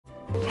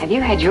Have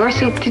you had your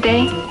soup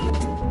today?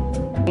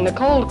 The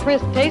cold,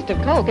 crisp taste of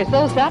Coke is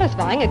so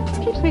satisfying,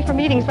 it keeps me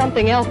from eating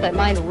something else that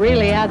might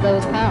really add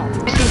those pounds.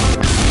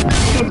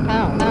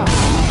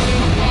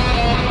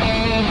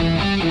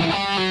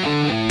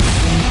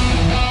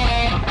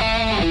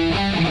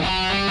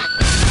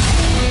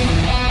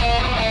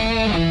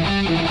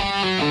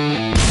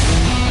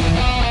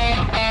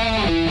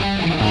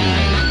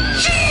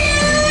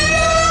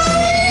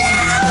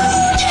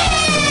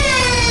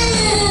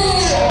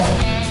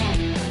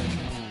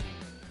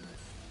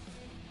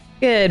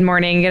 Good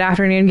morning, good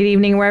afternoon, good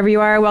evening, wherever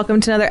you are. Welcome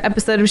to another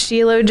episode of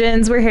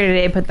Sheologians. We're here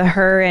today to put the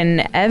her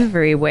in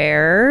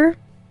everywhere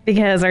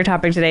because our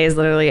topic today is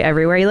literally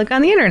everywhere you look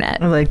on the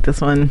internet. I like this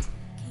one.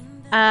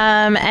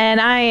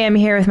 And I am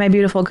here with my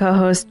beautiful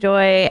co-host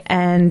Joy.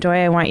 And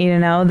Joy, I want you to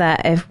know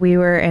that if we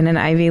were in an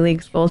Ivy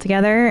League school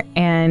together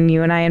and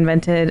you and I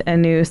invented a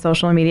new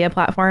social media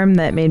platform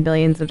that made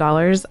billions of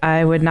dollars,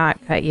 I would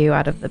not cut you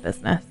out of the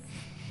business.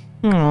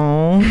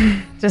 Oh,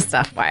 just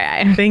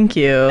FYI. Thank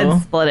you.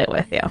 And split it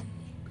with you.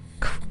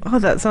 Oh,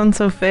 that sounds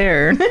so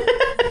fair. Right?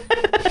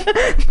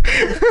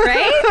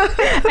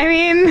 I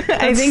mean,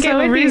 That's I think so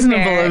it would reasonable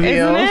be fair, of you.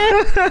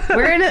 isn't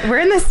it? We're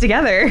in this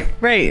together.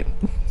 Right.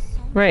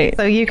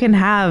 So you can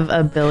have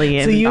 $1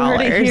 billion. So you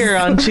heard it here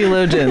on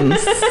Sheologians.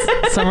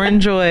 Summer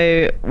and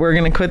Joy, we're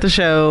going to quit the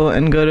show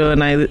and go to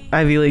an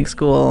Ivy League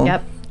school.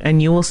 Yep.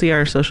 And you will see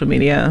our social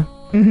media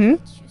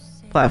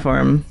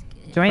platform.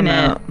 Join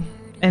it.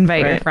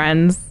 Invite your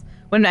friends.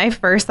 When I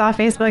first saw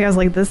Facebook, I was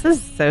like, this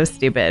is so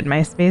stupid.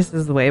 MySpace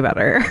is way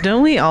better.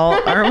 Aren't we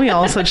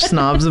all such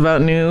snobs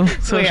about new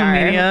social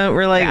media?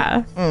 We're like,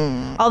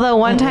 yeah. Although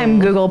one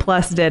time Google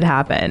Plus did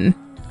happen.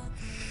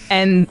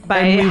 And by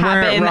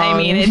happen, I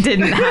mean it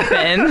didn't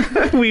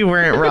happen. We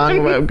weren't wrong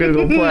about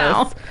Google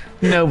Plus.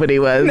 No. Nobody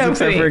was,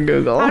 except for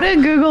Google. How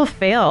did Google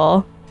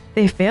fail?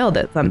 They failed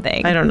at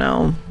something. I don't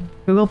know.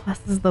 Google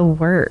Plus is the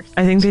worst.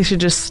 I think they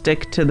should just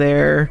stick to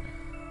their...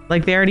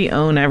 Like, they already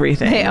own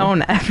everything. They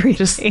own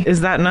everything.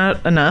 Is that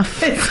not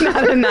enough? It's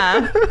not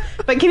enough.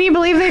 But can you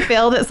believe they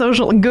failed at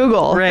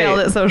Google failed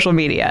at social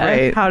media?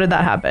 Right. How did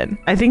that happen?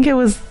 I think it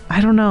was, I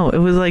don't know. It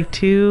was like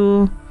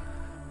it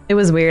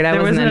was weird.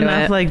 There wasn't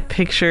enough like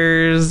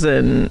pictures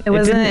and it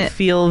didn't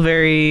feel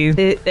very...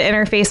 The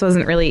interface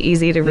wasn't really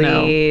easy to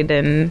read.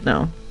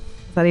 No.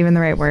 Is that even the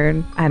right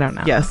word? I don't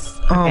know. Yes.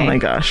 Okay. Oh my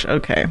gosh.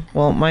 Okay.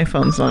 Well, my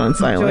phone's not on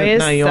silent. Joy is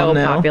now you so all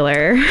know.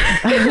 Popular.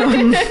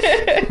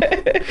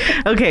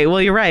 Okay.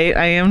 Well, you're right.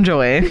 I am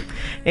Joy.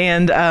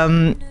 And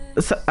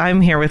so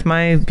I'm here with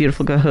my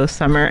beautiful co-host,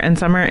 Summer. And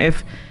Summer,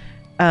 if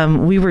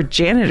we were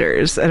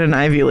janitors at an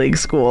Ivy League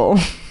school,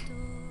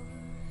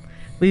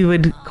 we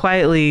would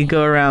quietly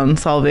go around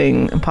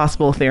solving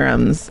impossible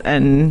theorems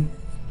and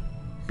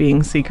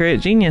being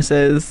secret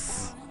geniuses.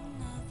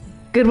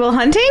 Good Will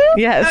Hunting?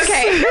 Yes.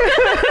 Okay.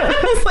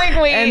 I was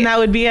like, wait. And that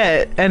would be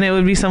it. And it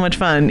would be so much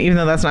fun, even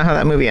though that's not how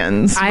that movie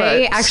ends.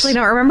 I actually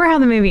don't remember how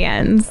the movie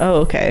ends. Oh,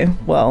 okay.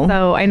 Well.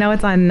 So I know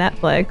it's on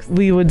Netflix.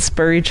 We would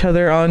spur each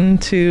other on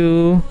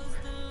to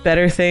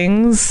better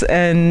things.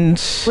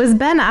 And was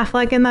Ben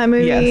Affleck in that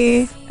movie?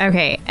 Yes.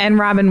 Okay. And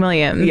Robin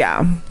Williams.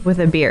 Yeah. With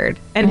a beard.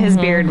 And his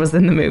beard was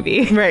in the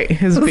movie. Right.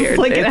 His beard.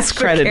 Like it's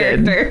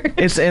credited. Character.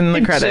 It's in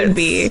the credits. It should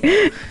be.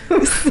 It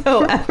was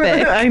so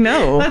epic. I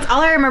know. That's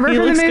all I remember from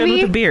the movie. He looks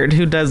good with a beard.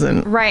 Who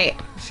doesn't? Right.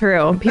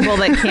 True. People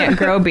that can't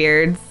grow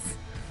beards.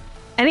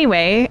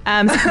 Anyway,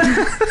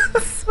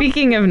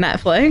 speaking of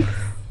Netflix,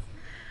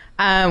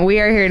 we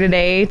are here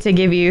today to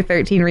give you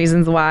 13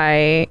 reasons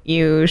why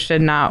you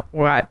should not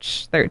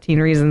watch 13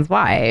 Reasons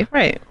Why.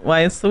 Right.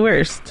 Why it's the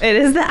worst. It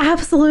is the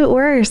absolute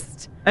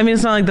worst. I mean,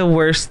 it's not like the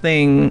worst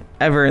thing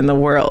ever in the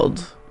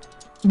world.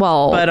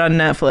 Well, but on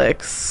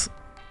Netflix,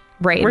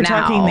 right we're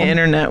now, talking the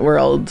internet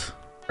world.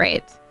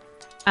 Right.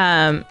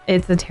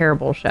 It's a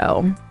terrible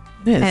show.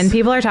 It is. And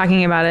people are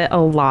talking about it a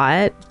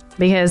lot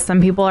because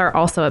some people are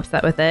also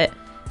upset with it.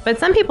 But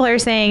some people are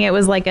saying it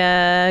was like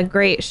a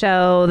great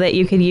show that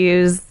you could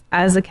use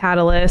as a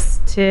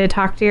catalyst to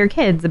talk to your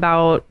kids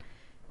about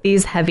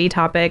these heavy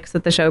topics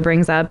that the show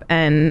brings up.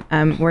 And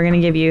we're going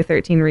to give you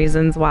 13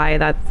 reasons why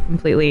that's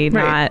completely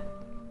not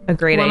a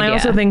great idea. And I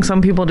also think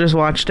some people just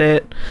watched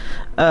it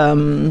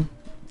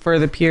for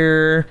the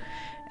pure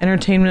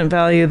entertainment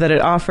value that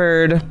it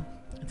offered.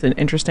 It's an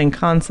interesting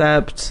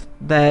concept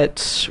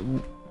that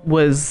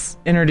was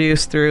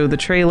introduced through the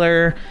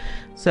trailer.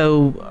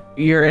 So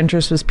your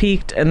interest was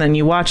piqued, and then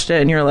you watched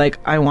it, and you're like,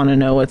 I want to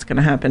know what's going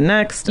to happen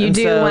next. You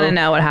do want to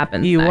know what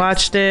happens You next.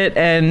 watched it,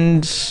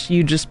 and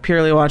you just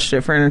purely watched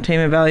it for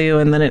entertainment value,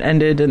 and then it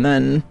ended, and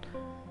then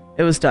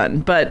it was done.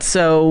 But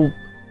so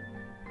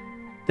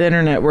the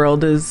internet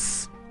world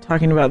is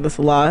talking about this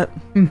a lot.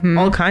 Mm-hmm.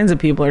 All kinds of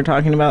people are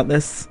talking about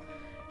this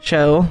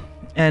show,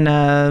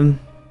 and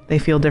they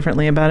feel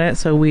differently about it,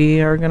 so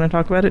we are going to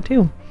talk about it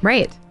too.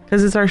 Right.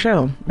 Because it's our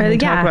show. We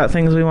talk about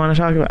things we want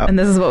to talk about. And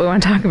this is what we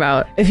want to talk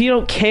about. If you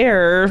don't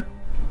care,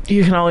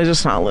 you can always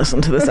just not listen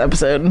to this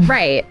episode.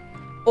 Right.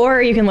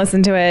 Or you can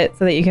listen to it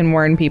so that you can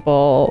warn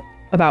people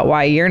about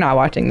why you're not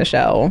watching the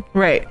show.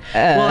 Right.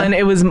 Well, and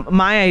it was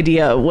my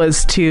idea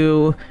was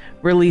to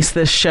release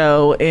this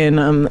show in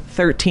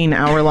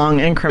 13-hour-long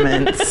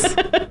increments.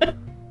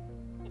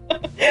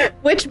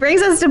 Which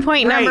brings us to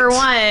point number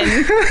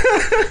one.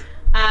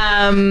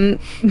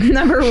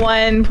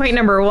 Point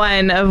number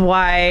one of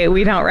why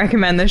we don't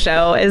recommend the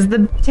show is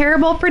the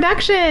terrible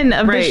production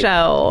of the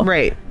show.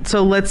 Right.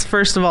 So let's,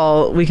 first of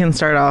all, we can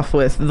start off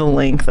with the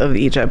length of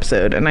each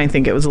episode. And I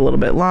think it was a little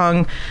bit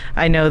long.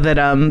 I know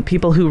that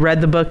people who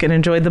read the book and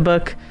enjoyed the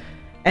book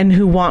and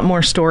who want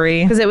more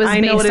story, because it was I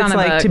know what it's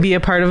like to be a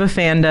part of a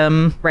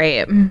fandom.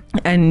 Right.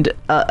 And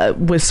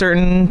with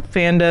certain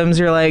fandoms,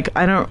 you're like,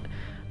 I don't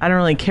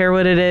really care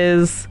what it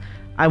is.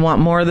 I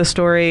want more of the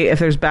story. If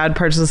there's bad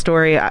parts of the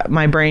story,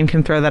 my brain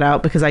can throw that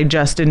out because I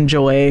just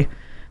enjoy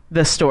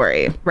the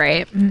story.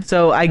 Right.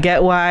 So I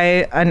get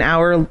why an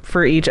hour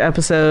for each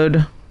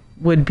episode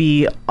would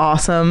be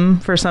awesome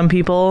for some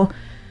people.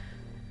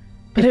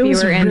 But it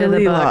was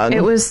really long.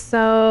 It was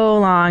so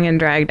long and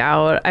dragged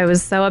out. I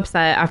was so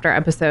upset after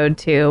episode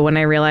 2 when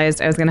I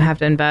realized I was going to have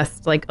to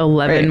invest like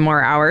 11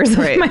 more hours of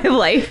my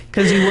life.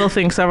 Because you will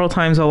think several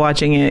times while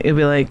watching it, you'll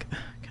be like,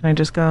 can I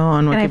just go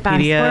on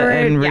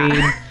Wikipedia and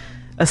read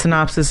a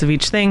synopsis of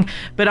each thing?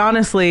 But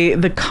honestly,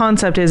 the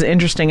concept is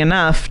interesting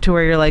enough to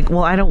where you're like,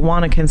 well, I don't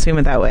want to consume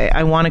it that way.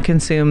 I want to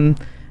consume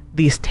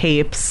these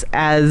tapes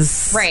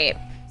as... Right.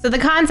 So the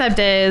concept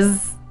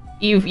is,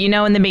 you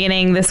know, in the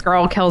beginning, this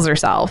girl kills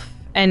herself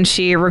and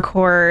she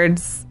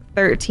records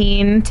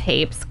 13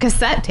 tapes,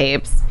 cassette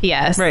tapes,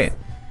 P.S. Right.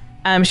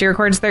 She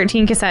records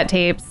 13 cassette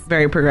tapes.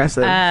 Very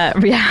progressive.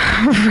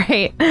 Yeah,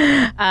 right.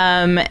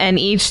 And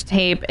each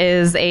tape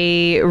is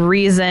a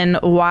reason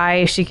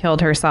why she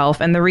killed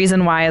herself. And the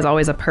reason why is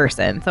always a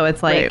person. So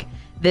it's like,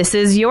 this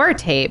is your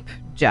tape,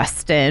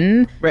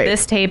 Justin. Right.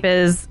 This tape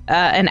is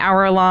an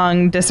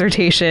hour-long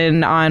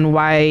dissertation on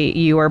why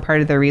you are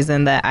part of the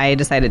reason that I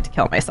decided to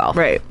kill myself.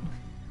 Right.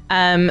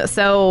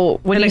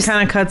 So when it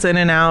kind of cuts in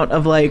and out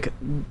of like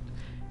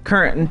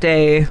current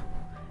day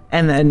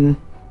and then...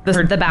 The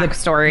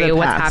backstory, the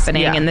what's past,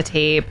 happening in the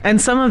tape.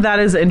 And some of that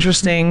is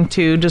interesting,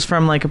 too, just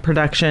from, like, a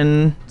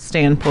production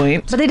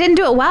standpoint. But they didn't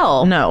do it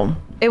well. No.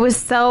 It was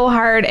so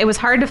hard. It was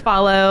hard to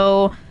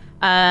follow.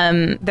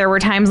 There were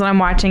times when I'm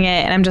watching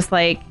it, and I'm just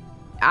like,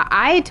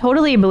 I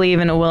totally believe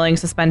in a willing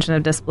suspension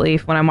of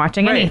disbelief when I'm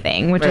watching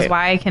anything, which is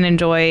why I can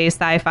enjoy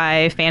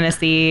sci-fi,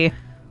 fantasy,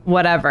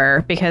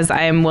 whatever, because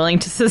I am willing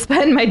to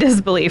suspend my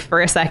disbelief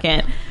for a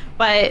second.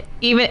 But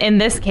even in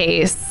this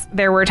case,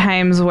 there were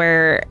times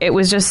where it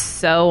was just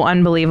so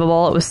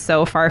unbelievable. It was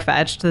so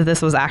far-fetched that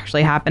this was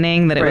actually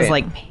happening that it was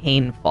like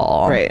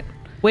painful. Right.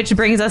 Which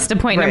brings us to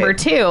point number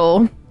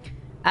 2.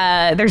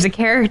 There's a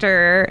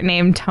character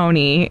named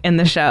Tony in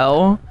the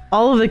show.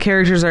 All of the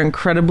characters are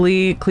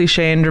incredibly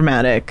cliche and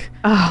dramatic.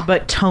 Oh,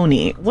 but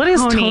Tony. What is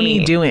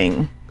Tony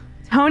doing?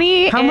 How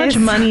much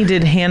money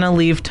did Hannah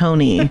leave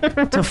Tony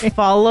to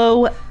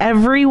follow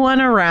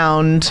everyone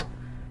around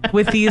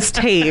with these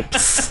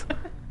tapes?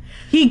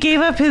 He gave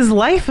up his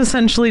life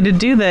essentially to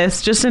do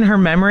this just in her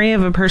memory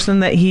of a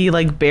person that he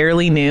like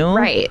barely knew.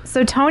 Right.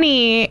 So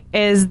Tony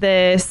is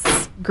this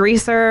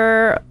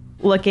greaser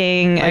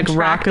looking like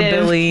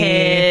attractive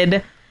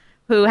kid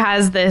who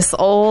has this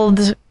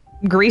old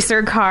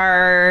greaser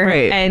car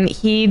and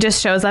he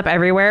just shows up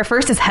everywhere.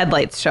 First his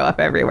headlights show up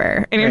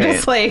everywhere and you're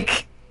just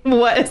like,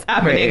 what is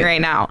happening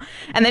right now?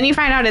 And then you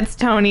find out it's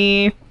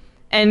Tony.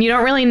 And you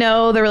don't really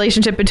know the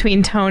relationship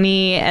between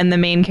Tony and the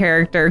main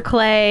character,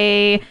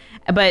 Clay.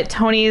 But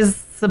Tony's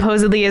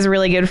supposedly is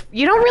really good.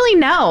 You don't really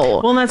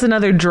know. Well, and that's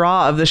another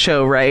draw of the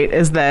show, right?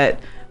 Is that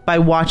by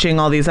watching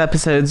all these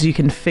episodes, you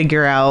can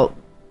figure out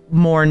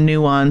more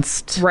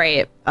nuanced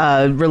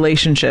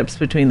relationships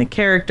between the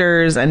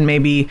characters and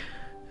maybe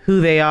who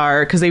they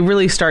are, because they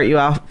really start you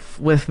off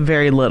with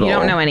very little. You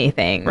don't know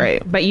anything. Right.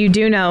 But you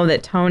do know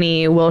that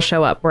Tony will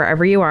show up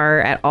wherever you are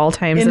at all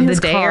times of the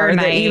day or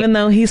night. That even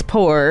though he's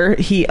poor,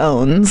 he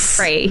owns.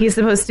 Right. He's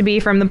supposed to be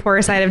from the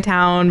poor side of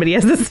town, but he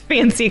has this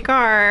fancy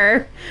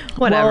car.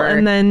 Whatever. Well,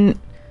 and then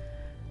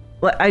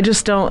I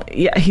just don't...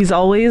 Yeah, he's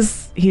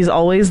always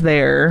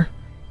there.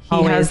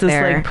 He has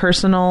this like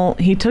personal...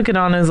 He took it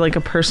on as like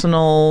a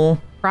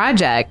personal...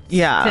 project.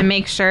 Yeah. To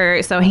make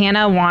sure... So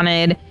Hannah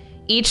wanted...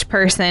 Each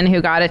person who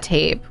got a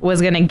tape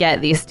was going to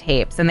get these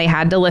tapes and they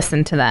had to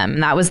listen to them.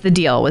 And that was the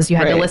deal, was you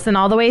had to listen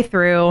all the way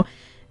through.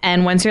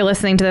 And once you're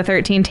listening to the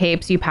 13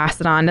 tapes, you pass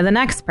it on to the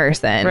next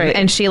person. Right.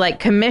 And she like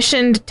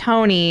commissioned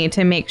Tony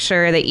to make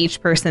sure that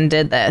each person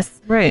did this.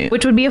 Right.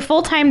 Which would be a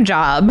full-time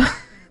job.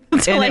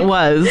 It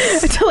was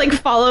to like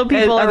follow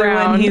people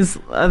around.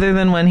 Other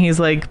than when he's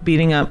like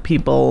beating up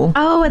people.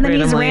 Oh, and then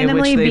he's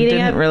randomly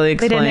beating up. Really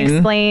explain. They didn't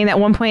explain at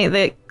one point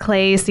that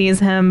Clay sees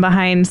him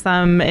behind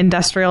some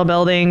industrial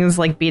buildings,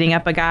 like beating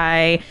up a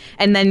guy,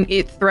 and then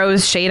it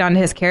throws shade onto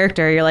his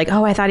character. You're like,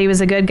 oh, I thought he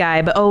was a good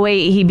guy, but oh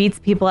wait, he beats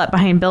people up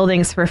behind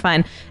buildings for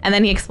fun. And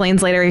then he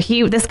explains later,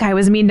 this guy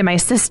was mean to my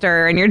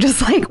sister, and you're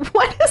just like,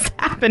 what is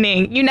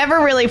happening? You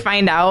never really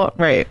find out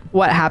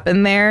what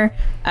happened there,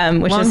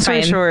 which Long is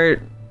story fine.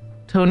 short,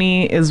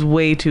 Tony is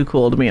way too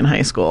cool to be in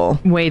high school.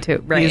 Way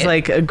too, right. He's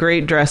like a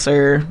great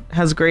dresser,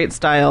 has great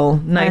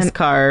style, nice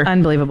car.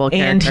 Unbelievable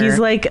character. And he's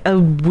like a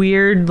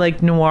weird,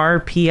 like,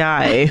 noir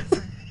PI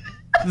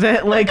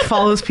that, like,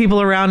 follows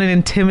people around and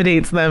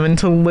intimidates them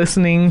into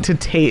listening to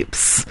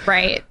tapes.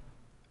 Right.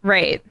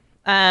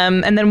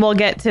 And then we'll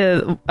get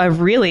to a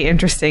really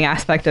interesting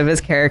aspect of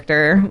his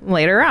character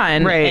later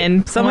on. Right.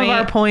 And some of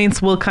our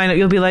points will kind of,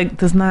 you'll be like,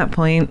 doesn't that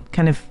point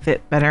kind of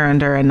fit better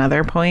under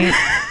another point?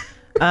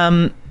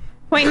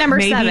 Point number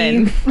Maybe.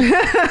 7.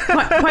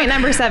 Point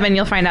number 7,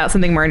 you'll find out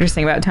something more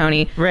interesting about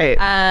Tony.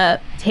 Right.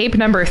 Tape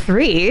number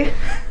 3.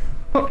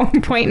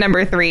 Point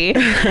number 3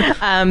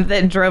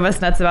 that drove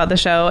us nuts about the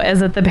show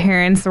is that the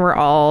parents were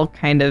all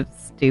kind of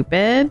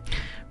stupid.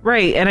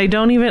 Right. And I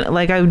don't even,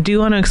 like, I do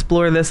want to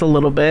explore this a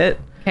little bit.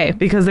 Okay.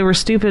 Because they were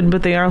stupid,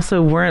 but they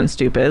also weren't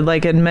stupid.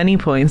 Like, at many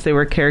points, they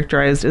were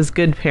characterized as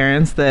good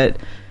parents that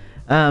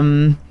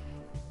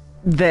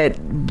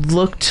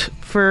looked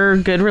for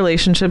good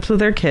relationships with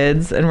their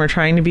kids and were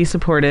trying to be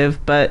supportive,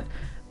 but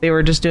they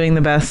were just doing the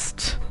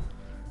best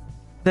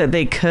that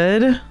they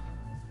could,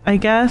 I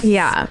guess.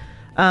 Yeah.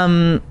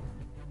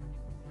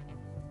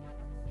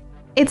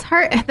 It's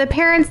hard. The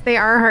parents, they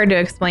are hard to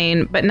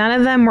explain, but none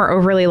of them were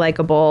overly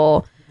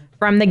likable.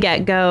 From the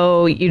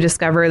get-go, you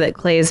discover that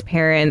Clay's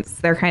parents,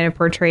 they're kind of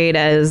portrayed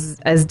as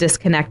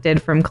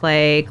disconnected from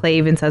Clay. Clay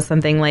even says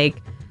something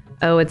like,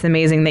 oh, it's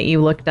amazing that you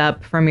looked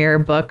up from your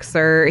books,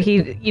 or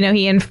he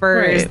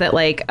infers that,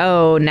 like,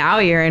 oh, now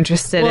you're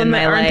interested in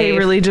my life. Aren't they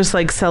really just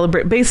like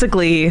celebrate?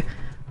 Basically,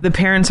 the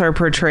parents are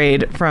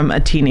portrayed from a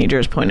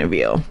teenager's point of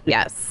view.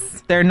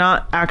 Yes. They're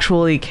not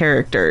actually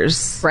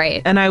characters.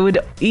 Right. And I would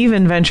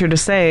even venture to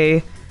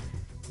say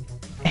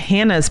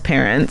Hannah's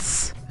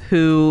parents,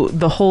 who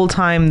the whole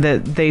time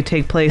that they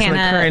take place in the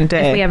current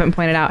day. If we haven't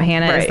pointed out,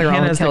 Hannah is the girl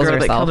Hannah's who kills the girl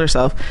that killed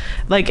herself.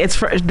 Like,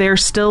 they're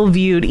still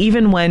viewed,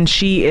 even when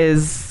she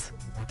has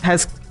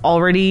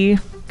already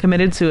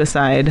committed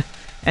suicide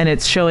and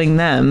it's showing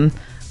them,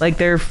 like,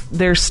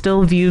 they're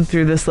still viewed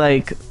through this,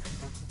 like,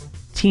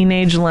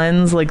 teenage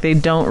lens. Like, they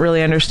don't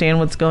really understand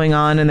what's going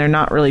on and they're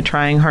not really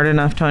trying hard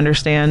enough to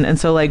understand. And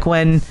so, like,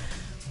 when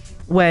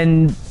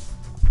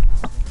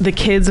the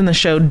kids in the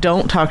show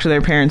don't talk to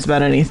their parents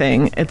about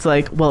anything, it's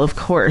like, well, of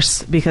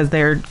course, because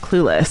they're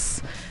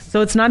clueless.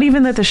 So it's not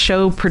even that the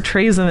show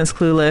portrays them as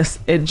clueless.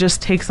 It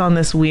just takes on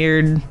this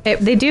weird...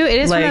 They do.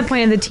 It is like, from the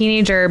point of the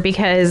teenager,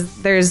 because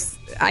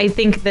I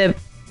think the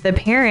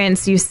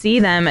parents, you see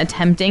them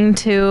attempting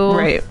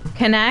to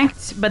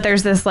connect, but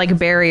there's this, like,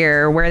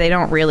 barrier where they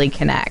don't really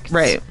connect.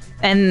 Right.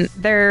 And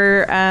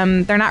they're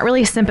not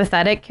really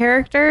sympathetic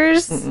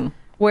characters. Mm-mm.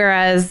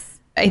 Whereas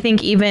I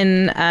think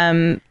even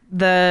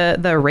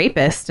the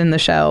rapist in the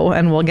show,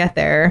 and we'll get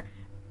there,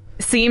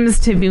 seems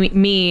to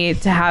me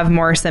to have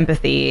more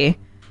sympathy.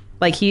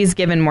 Like, he's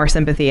given more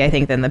sympathy, I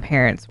think, than the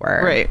parents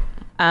were. Right.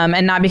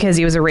 And not because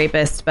he was a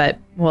rapist, but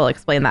we'll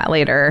explain that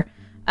later.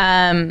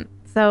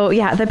 So,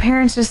 yeah, the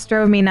parents just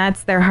drove me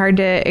nuts. They're hard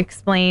to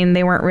explain.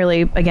 They weren't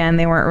really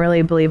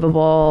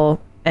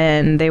believable.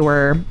 And they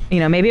were,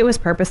 maybe it was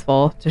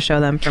purposeful to show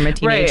them from a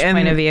teenage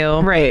point of view.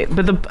 Right.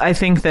 But I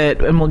think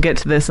that, and we'll get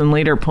to this in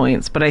later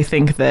points, but I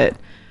think that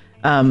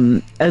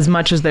as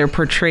much as they're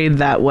portrayed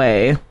that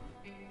way,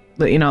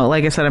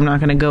 like I said, I'm not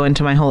going to go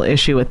into my whole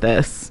issue with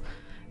this.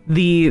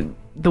 The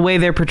way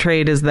they're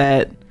portrayed is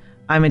that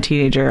I'm a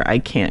teenager, I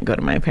can't go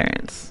to my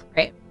parents.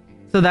 Right.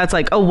 So that's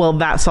like, oh, well,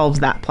 that solves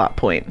that plot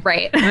point.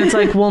 Right. And it's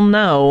like, well,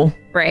 no.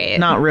 Right.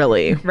 Not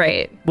really.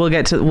 Right.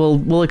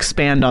 We'll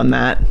expand on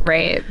that.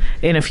 Right.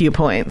 In a few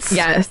points.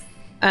 Yes.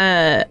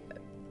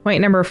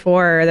 Point number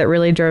 4 that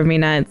really drove me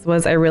nuts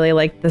was I really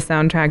liked the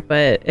soundtrack,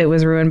 but it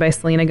was ruined by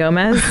Selena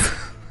Gomez.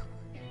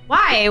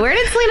 Why? Where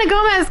did Selena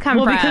Gomez come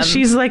from? Well, because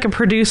she's like a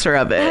producer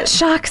of it. That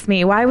shocks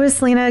me. Why was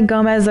Selena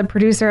Gomez a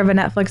producer of a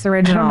Netflix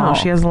original? I don't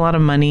know. She has a lot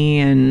of money,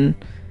 and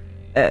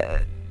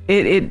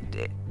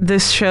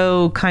this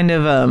show kind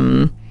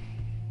of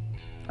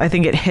I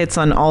think it hits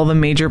on all the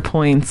major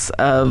points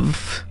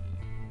of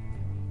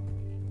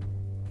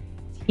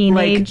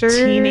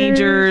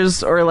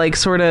teenagers, or like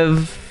sort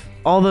of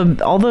all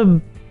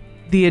the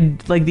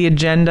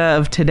agenda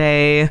of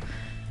today.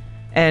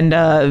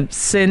 And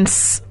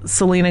since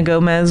Selena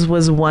Gomez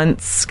was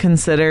once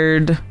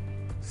considered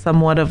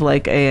somewhat of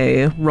like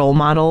a role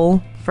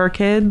model for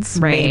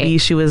kids, maybe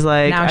she was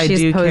like, now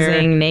she's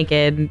posing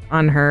naked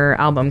on her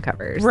album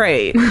covers,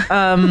 right?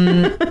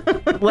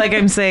 Like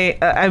I'm saying,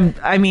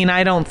 I mean,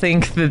 I don't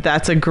think that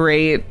that's a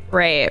great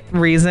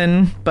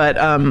reason, but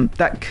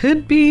that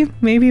could be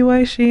maybe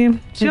why she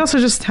also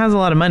just has a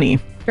lot of money.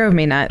 Drove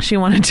me nuts. She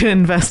wanted to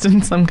invest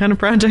in some kind of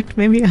project,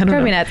 maybe. I don't know.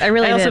 Drove me nuts.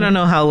 I also don't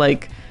know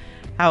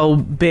how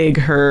big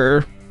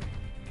her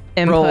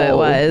input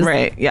was.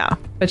 Right, yeah.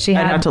 But she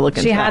had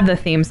the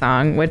theme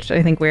song, which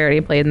I think we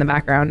already played in the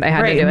background. I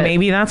had to do it.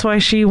 Maybe that's why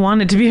she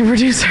wanted to be a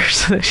producer,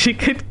 so that she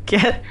could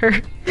get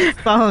her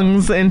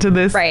songs into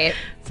this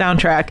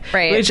soundtrack.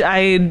 Right. Which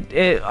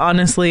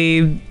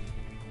honestly,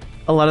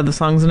 a lot of the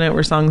songs in it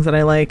were songs that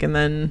I like, and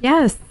then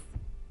it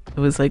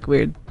was like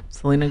weird.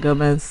 Selena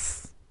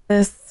Gomez.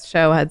 This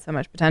show had so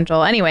much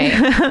potential. Anyway,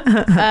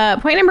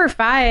 point number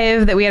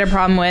 5 that we had a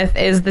problem with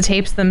is the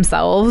tapes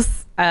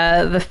themselves.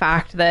 The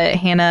fact that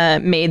Hannah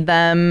made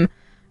them.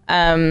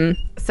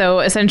 So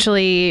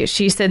essentially,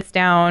 she sits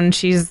down.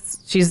 She's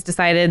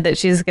decided that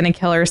she's going to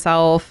kill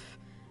herself.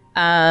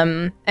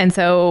 And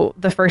so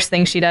the first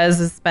thing she does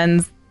is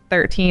spends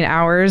 13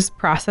 hours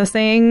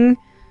processing,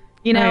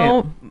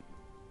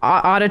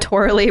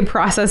 auditorily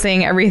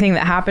processing everything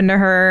that happened to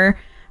her.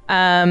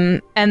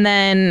 And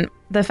then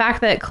the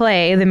fact that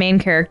Clay, the main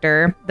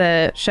character,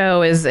 the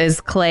show is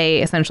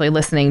Clay essentially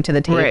listening to the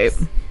tapes.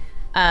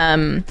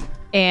 Right.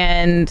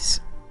 And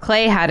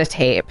Clay had a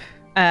tape.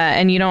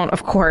 And you don't,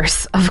 of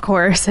course,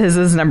 his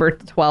is number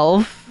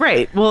 12.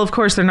 Right. Well, of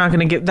course, they're not going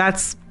to get...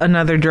 That's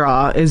another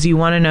draw, is you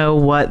want to know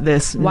what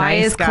this Why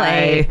nice is guy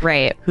Clay,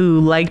 right,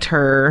 who liked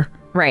her...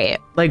 Right.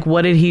 Like,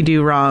 what did he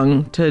do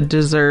wrong to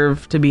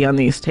deserve to be on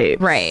these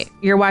tapes? Right.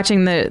 You're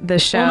watching the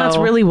show. Well, that's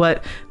really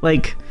what,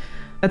 like...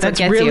 That's what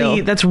gets really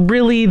you. That's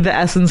really the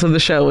essence of the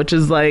show, which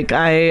is like,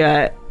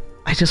 I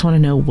just want to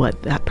know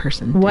what that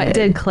person did. What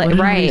did Clay... What did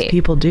all right. these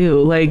people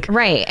do? Like...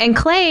 Right. And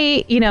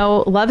Clay,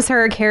 loves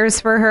her,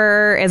 cares for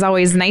her, is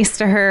always nice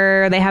to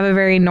her. They have a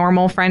very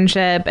normal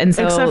friendship. And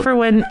so... Except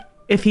for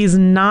if he's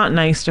not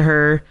nice to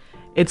her,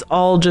 it's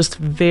all just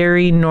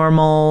very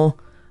normal.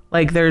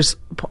 Like, there's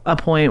a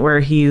point where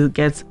he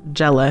gets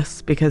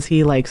jealous because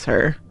he likes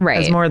her. Right.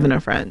 As more than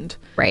a friend.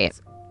 Right.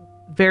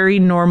 Very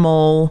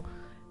normal.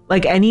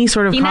 Like, any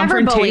sort of He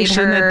never bullied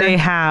confrontation her. that they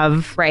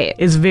have Right.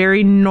 is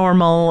very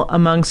normal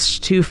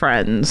amongst two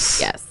friends.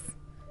 Yes.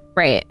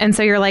 Right. And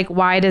so you're like,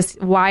 why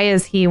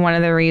is he one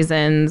of the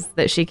reasons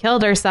that she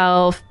killed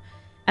herself?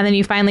 And then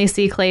you finally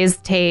see Clay's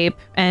tape.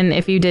 And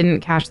if you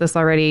didn't catch this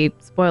already,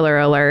 spoiler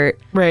alert.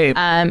 Right.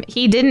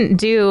 He didn't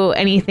do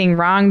anything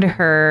wrong to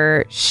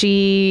her.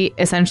 She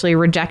essentially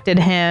rejected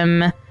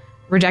him,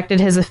 rejected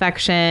his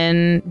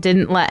affection,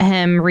 didn't let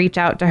him reach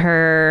out to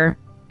her.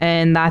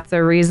 And that's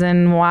a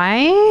reason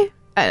why.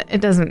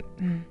 It doesn't...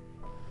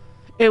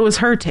 It was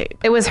her tape.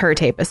 It was her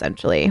tape,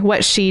 essentially.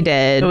 What she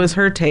did. It was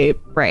her tape.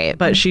 Right.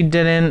 But she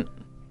didn't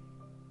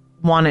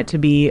want it to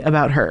be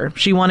about her.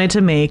 She wanted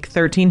to make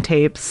 13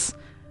 tapes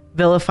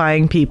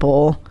vilifying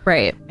people.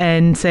 Right.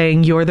 And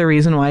saying, you're the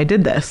reason why I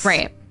did this.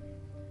 Right.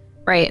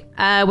 Right.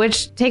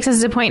 Which takes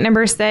us to point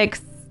number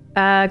 6.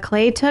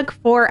 Clay took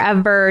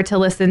forever to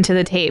listen to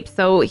the tape.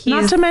 So he's...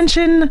 Not to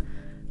mention...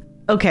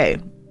 Okay.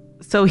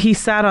 So he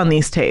sat on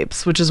these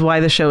tapes, which is why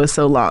the show is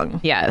so long.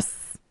 Yes.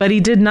 But he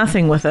did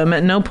nothing with them.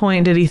 At no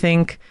point did he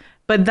think...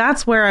 But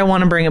that's where I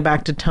want to bring it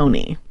back to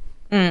Tony.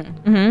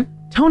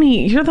 Mm-hmm.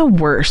 Tony, you're the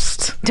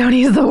worst.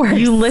 Tony's the worst.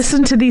 You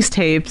listened to these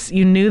tapes.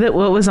 You knew that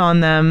what was on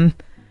them.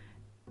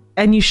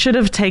 And you should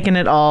have taken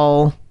it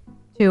all...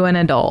 To an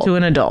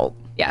adult.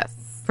 Yes.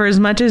 For as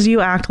much as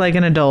you act like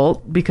an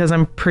adult, because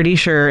I'm pretty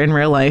sure in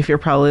real life you're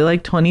probably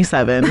like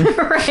 27.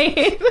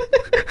 Right.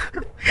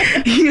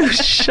 You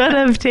should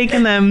have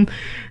taken them.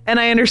 And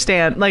I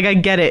understand. Like, I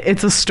get it.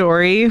 It's a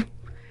story.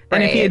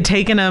 And if you had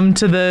taken them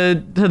to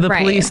the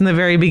Right. police in the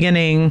very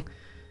beginning,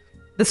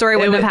 The story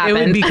wouldn't have happened.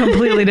 It would be a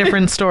completely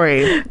different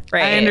story.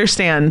 Right. I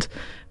understand.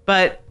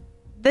 But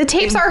the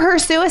tapes are her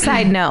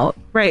suicide note.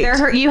 Right. They're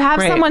her, you have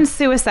Right. someone's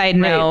suicide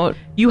note. Right.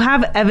 You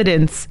have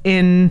evidence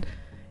in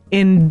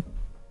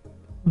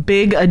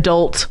big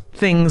adult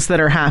things that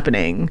are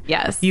happening.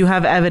 Yes. You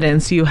have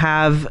evidence. You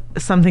have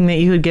something that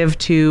you could give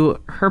to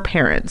her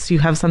parents. You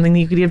have something that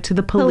you could give to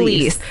the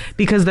police.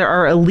 Because there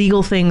are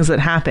illegal things that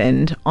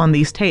happened on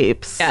these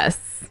tapes. Yes.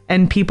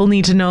 And people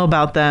need to know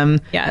about them.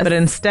 Yes. But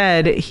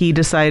instead, he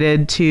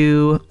decided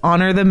to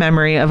honor the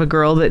memory of a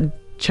girl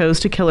that chose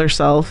to kill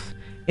herself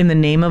in the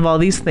name of all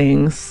these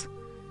things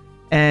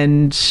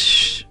and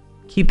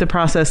keep the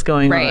process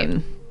going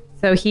on.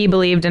 So he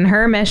believed in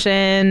her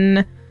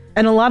mission.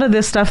 And a lot of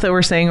this stuff that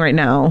we're saying right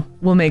now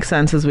will make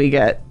sense as we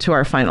get to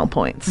our final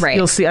points. Right.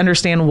 You'll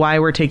understand why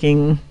we're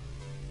taking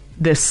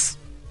this,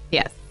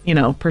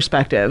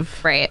 perspective.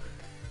 Right.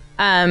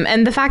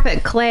 And the fact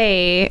that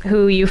Clay,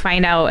 who you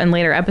find out in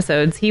later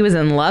episodes, he was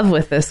in love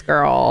with this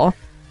girl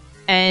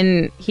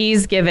and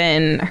he's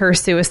given her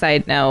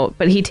suicide note,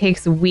 but he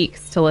takes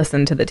weeks to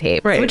listen to the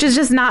tape, which is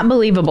just not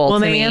believable to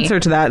me. Well, the answer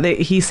to that,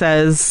 he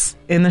says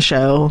in the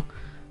show,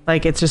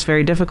 like, it's just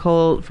very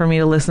difficult for me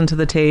to listen to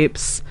the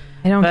tapes.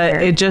 I don't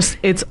care.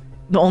 It's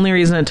the only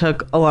reason it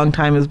took a long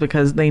time is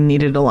because they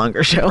needed a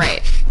longer show.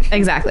 Right.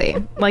 Exactly.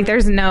 Like,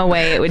 there's no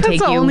way it would take you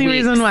That's the only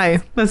weeks reason why.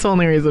 That's the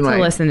only reason why.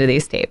 to listen to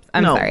these tapes.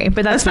 I'm sorry,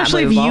 but that's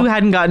especially not if believable. you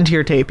hadn't gotten to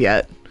your tape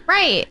yet.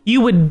 Right.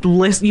 You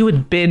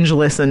would binge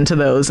listen to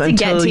those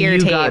until get to your you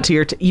tape. got to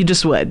your you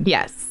just would.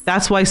 Yes.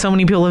 That's why so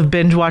many people have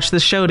binge watched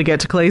this show to get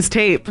to Clay's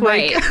tape.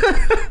 Right.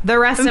 The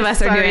rest of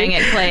us are doing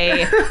it,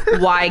 Clay.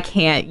 Why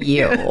can't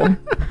you?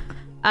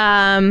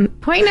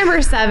 Point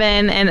number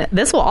 7, and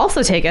this will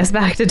also take us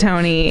back to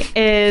Tony,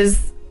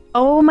 is,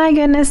 oh my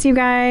goodness, you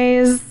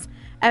guys.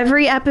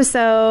 Every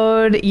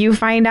episode, you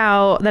find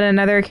out that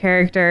another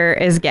character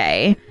is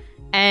gay.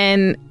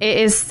 And it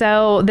is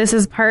this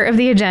is part of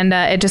the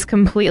agenda. It just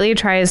completely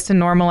tries to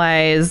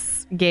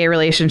normalize gay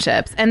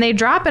relationships, and they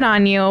drop it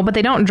on you, but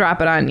they don't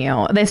drop it on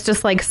you. It's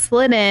just like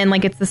slid in,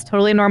 like it's this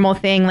totally normal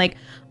thing, like,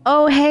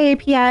 oh, hey,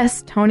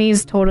 P.S.,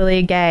 Tony's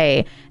totally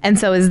gay, and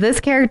so is this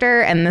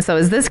character, and so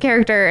is this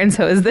character, and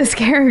so is this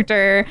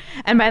character.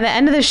 And by the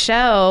end of the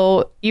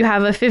show, you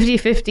have a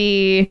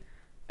 50-50,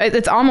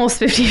 it's almost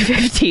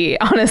 50-50,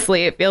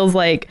 honestly. It feels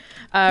like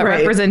a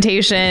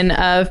representation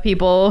of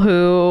people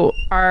who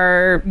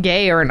are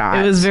gay or not.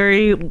 It was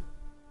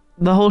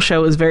the whole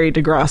show was very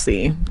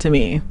Degrassi to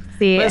me.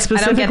 See, I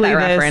don't get that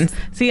reference.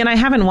 See, and I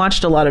haven't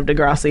watched a lot of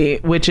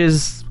Degrassi, which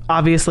is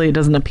obviously it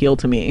doesn't appeal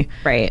to me.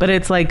 Right. But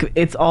it's like,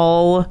 it's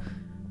all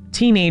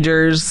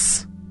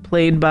teenagers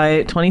played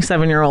by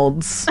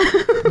 27-year-olds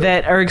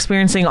that are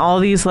experiencing all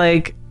these,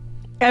 like,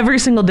 every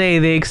single day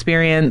they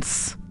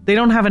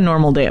don't have a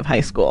normal day of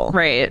high school.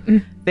 Right.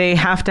 They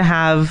have to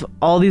have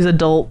all these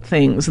adult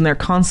things, and they're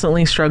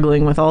constantly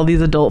struggling with all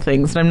these adult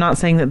things. And I'm not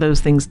saying that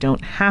those things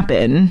don't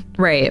happen.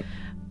 Right.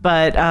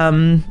 But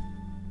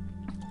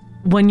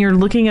when you're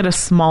looking at a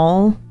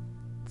small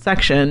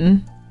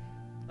section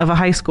of a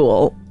high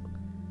school,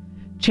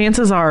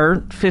 chances are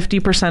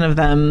 50% of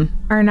them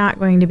are not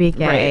going to be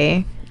gay.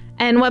 Right.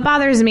 And what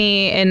bothers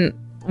me, and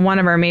one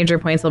of our major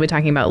points we'll be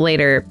talking about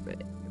later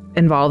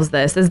involves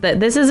this, is that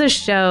this is a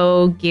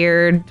show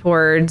geared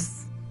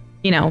towards,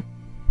 you know,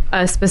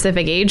 a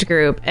specific age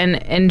group,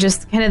 and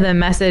just kind of the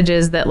message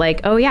is that,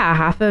 like, oh yeah,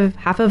 half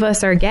of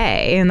us are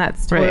gay, and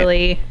that's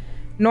totally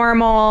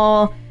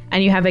normal.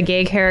 And you have a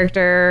gay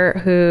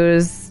character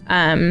whose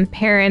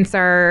parents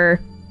are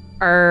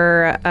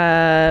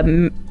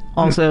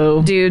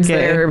also dudes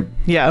gay. that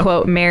are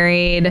quote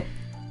married,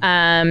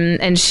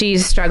 and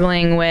she's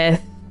struggling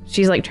with,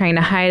 she's like trying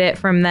to hide it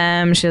from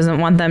them. She doesn't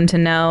want them to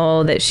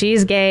know that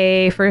she's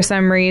gay for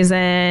some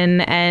reason.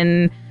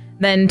 And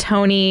then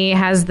Tony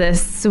has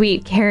this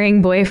sweet,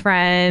 caring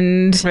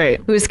boyfriend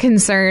who's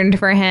concerned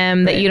for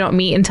him that you don't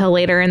meet until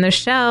later in the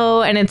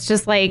show. And it's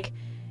just like,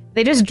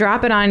 they just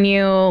drop it on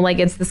you like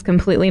it's this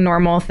completely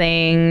normal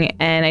thing.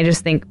 And I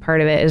just think part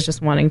of it is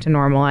just wanting to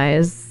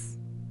normalize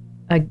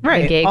a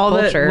gay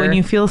culture. When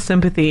you feel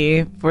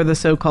sympathy for the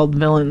so-called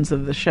villains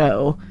of the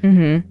show,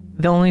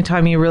 the only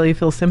time you really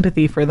feel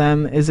sympathy for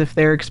them is if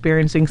they're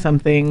experiencing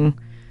something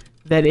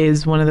that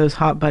is one of those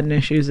hot button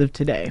issues of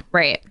today.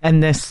 Right.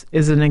 And this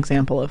is an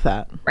example of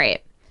that.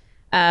 Right.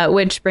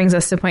 Which brings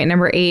us to point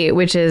number 8,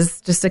 which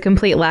is just a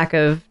complete lack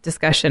of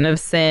discussion of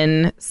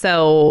sin.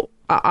 So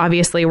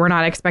obviously we're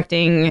not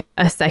expecting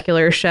a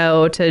secular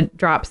show to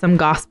drop some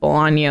gospel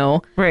on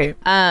you. Right.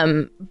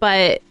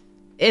 But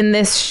in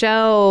this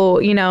show,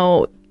 you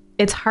know,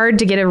 it's hard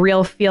to get a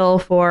real feel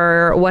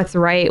for what's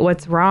right,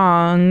 what's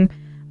wrong.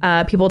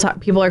 People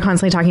are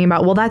constantly talking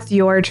about, well, that's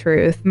your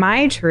truth.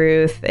 My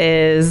truth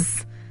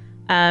is,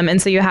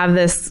 and so you have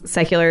this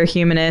secular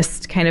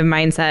humanist kind of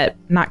mindset,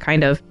 not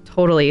kind of,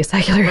 totally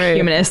secular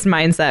humanist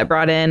mindset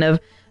brought in of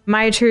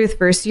my truth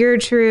versus your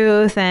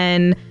truth,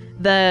 and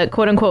the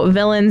quote unquote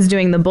villains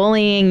doing the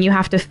bullying. You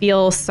have to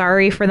feel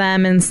sorry for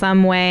them in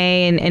some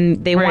way,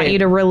 and they want you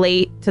to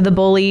relate to the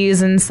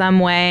bullies in some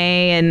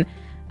way. And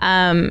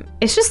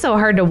it's just so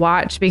hard to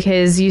watch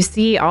because you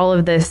see all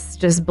of this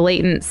just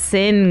blatant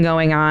sin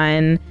going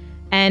on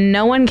and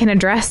no one can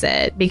address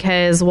it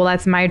because, well,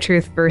 that's my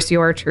truth versus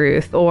your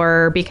truth,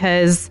 or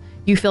because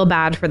you feel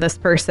bad for this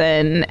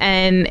person.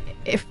 And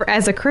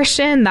as a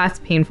Christian, that's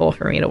painful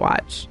for me to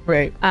watch.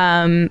 Right.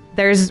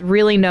 There's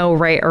really no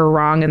right or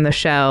wrong in the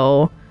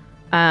show.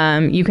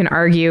 You can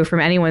argue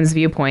from anyone's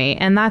viewpoint,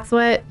 and that's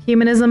what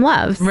humanism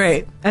loves.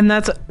 Right. And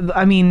that's,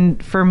 I mean,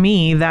 for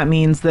me, that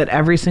means that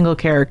every single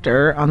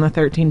character on the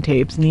 13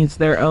 tapes needs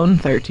their own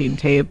 13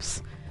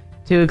 tapes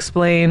to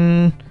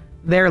explain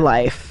their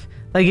life.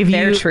 Like if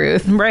their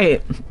truth.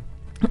 Right.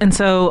 And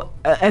so,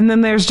 and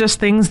then there's just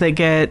things that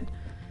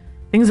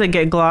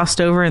get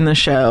glossed over in the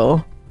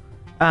show.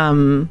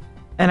 And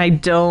I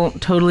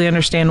don't totally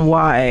understand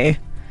why.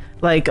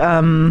 Like,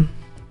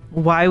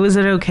 why was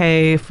it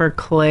okay for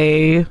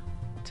Clay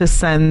to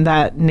send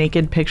that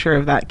naked picture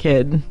of that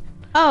kid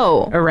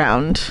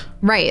around?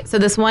 Right. So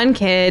this one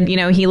kid, you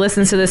know, he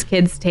listens to this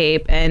kid's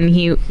tape, and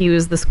he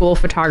was the school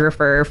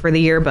photographer for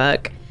the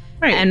yearbook.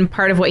 Right. And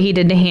part of what he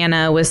did to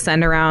Hannah was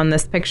send around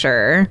this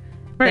picture.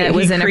 Right.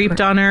 He creeped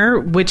on her,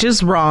 which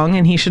is wrong,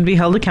 and he should be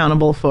held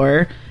accountable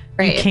for.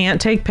 Right. You can't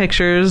take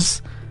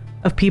pictures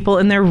of people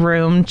in their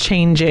room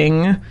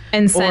changing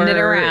and send it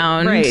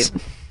around. Right.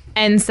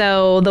 And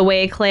so the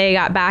way Clay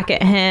got back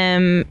at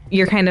him,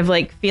 you're kind of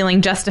like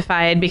feeling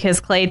justified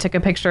because Clay took a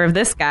picture of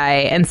this guy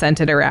and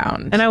sent it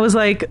around. And I was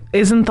like,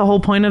 isn't the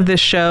whole point of this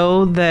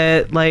show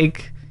that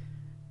like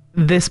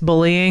this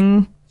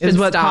bullying is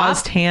what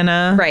caused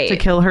Hannah to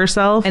kill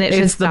herself? And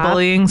it's the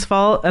bullying's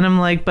fault. And I'm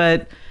like,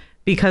 but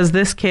because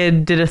this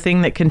kid did a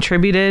thing that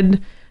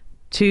contributed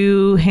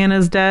to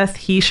Hannah's death,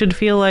 he should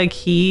feel like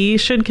he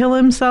should kill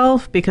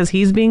himself because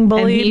he's being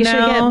bullied. And he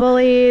should get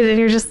bullied, and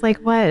you're just like,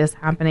 what is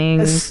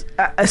happening?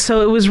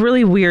 So it was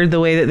really weird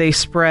the way that they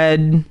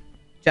spread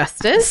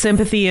justice,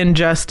 sympathy, and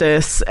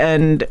justice,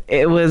 and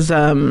it was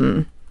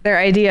their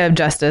idea of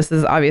justice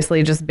is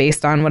obviously just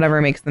based on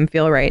whatever makes them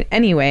feel right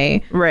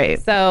anyway.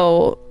 Right.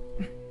 So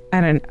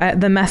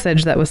the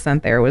message that was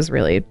sent there was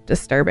really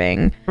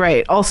disturbing.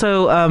 Right.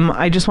 Also,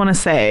 I just want to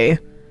say,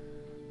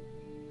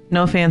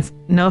 no offense,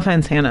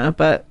 Hannah,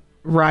 but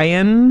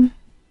Ryan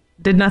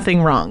did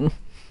nothing wrong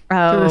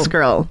to this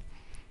girl.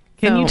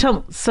 Can you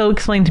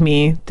explain to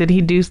me, did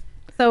he do...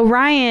 So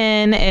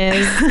Ryan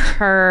is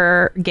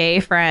her gay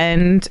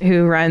friend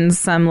who runs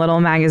some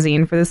little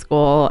magazine for the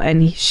school,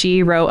 and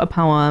she wrote a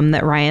poem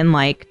that Ryan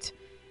liked,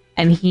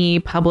 and he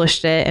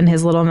published it in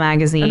his little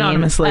magazine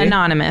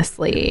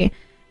anonymously.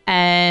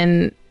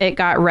 And it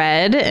got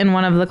read in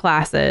one of the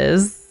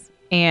classes,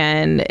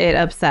 and it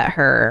upset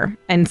her.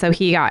 And so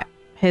he got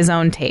his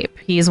own tape.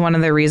 He's one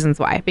of the reasons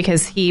why,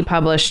 because he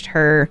published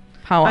her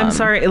poem. I'm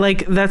sorry,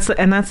 like that's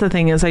the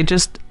thing is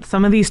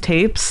some of these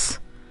tapes...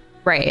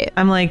 Right.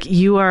 I'm like,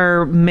 you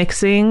are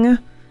mixing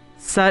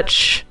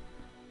such,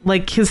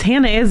 like, because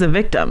Hannah is a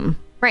victim.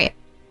 Right.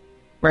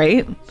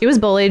 Right? She was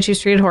bullied. She was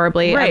treated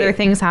horribly. Right. Other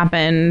things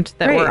happened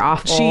that were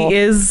awful. She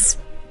is,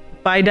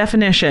 by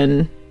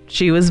definition,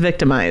 she was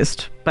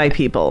victimized by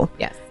people.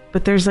 Yes.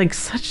 But there's like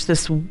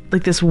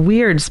this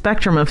weird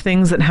spectrum of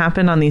things that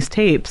happen on these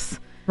tapes.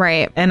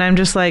 Right. And I'm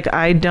just like,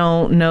 I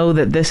don't know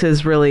that this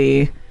is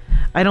really,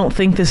 I don't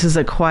think this is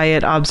a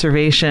quiet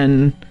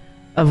observation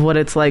of what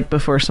it's like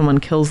before someone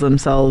kills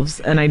themselves,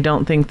 and I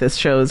don't think this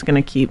show is going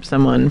to keep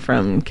someone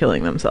from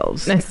killing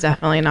themselves. It's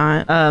definitely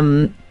not.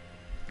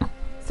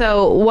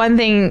 So one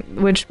thing,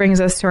 which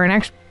brings us to our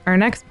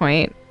next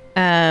point,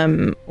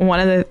 one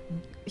of the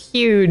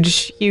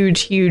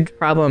huge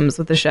problems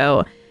with the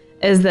show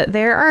is that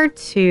there are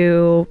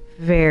 2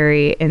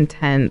 very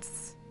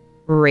intense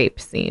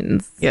rape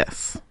scenes.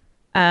 Yes.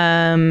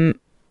 I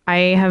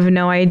have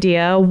no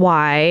idea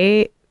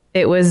why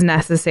it was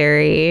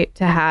necessary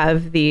to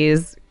have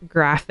these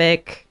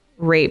graphic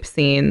rape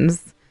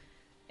scenes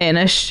in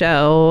a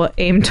show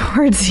aimed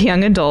towards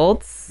young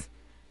adults,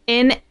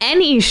 in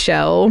any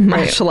show,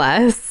 much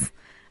less.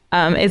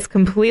 It's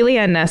completely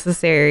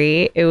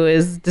unnecessary. It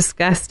was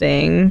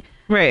disgusting.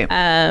 Right.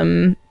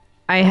 I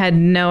had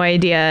no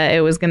idea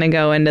it was going to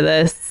go into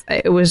this.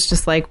 It was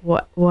just like,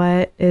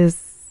 why?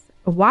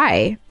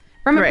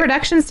 From a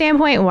production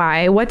standpoint,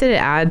 why? What did it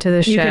add to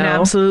the show? You can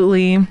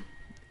absolutely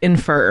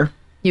infer.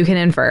 You can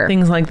infer.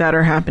 Things like that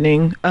are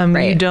happening.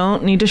 You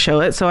don't need to show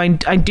it. So I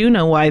do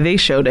know why they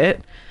showed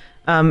it.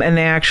 And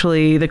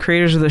the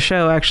creators of the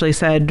show actually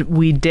said,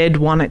 we did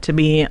want it to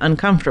be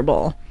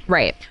uncomfortable.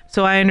 Right.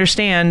 So I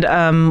understand.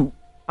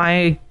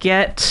 I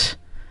get,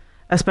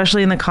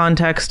 especially in the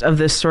context of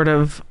this sort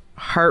of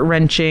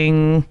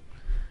heart-wrenching,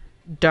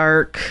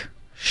 dark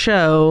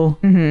show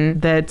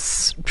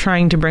that's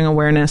trying to bring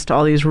awareness to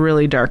all these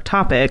really dark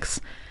topics.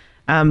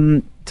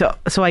 So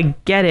I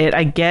get it.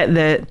 I get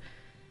that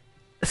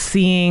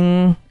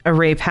seeing a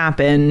rape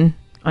happen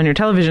on your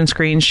television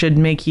screen should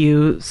make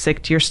you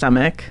sick to your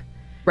stomach.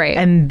 Right.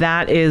 And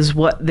that is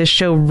what this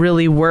show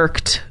really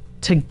worked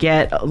to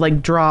get,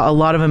 like, draw a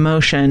lot of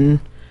emotion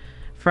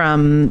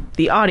from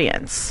the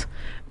audience.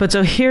 But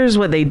so here's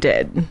what they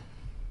did.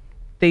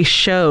 They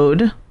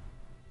showed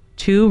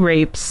 2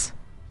 rapes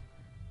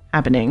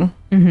happening.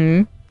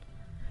 Mm-hmm.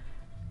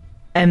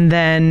 And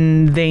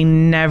then they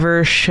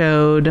never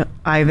showed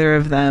either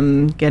of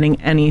them getting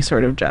any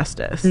sort of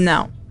justice.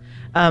 No.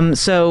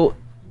 So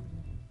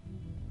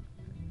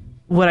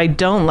what I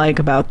don't like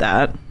about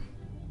that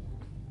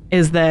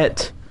is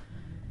that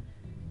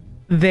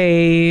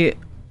they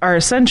are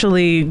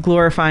essentially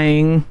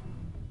glorifying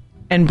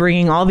and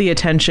bringing all the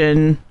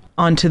attention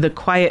onto the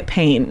quiet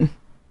pain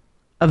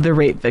of the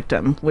rape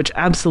victim, which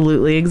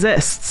absolutely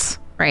exists.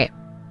 Right.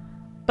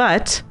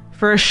 But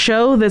for a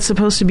show that's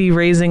supposed to be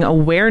raising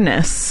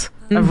awareness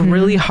of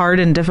really hard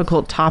and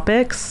difficult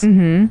topics,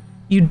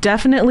 you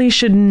definitely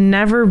should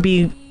never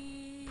be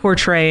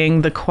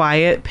portraying the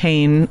quiet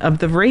pain of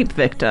the rape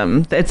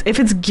victim. If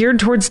it's geared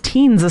towards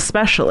teens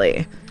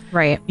especially.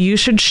 Right. You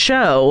should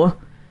show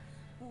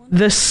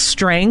the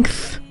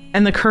strength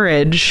and the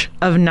courage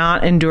of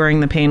not enduring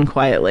the pain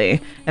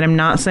quietly. And I'm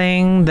not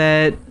saying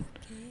that,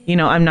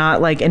 I'm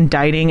not like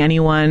indicting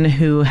anyone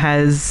who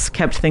has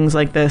kept things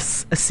like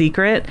this a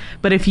secret.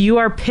 But if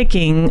you're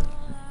choosing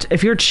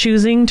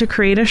to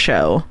create a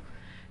show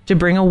to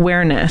bring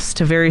awareness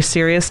to very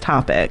serious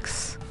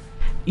topics,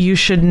 you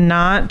should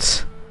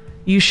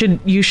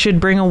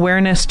bring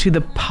awareness to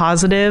the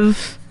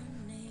positive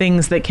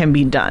things that can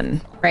be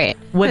done. Right.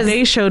 What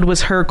they showed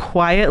was her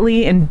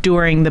quietly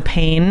enduring the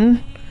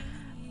pain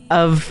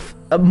of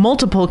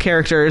multiple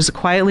characters,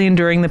 quietly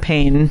enduring the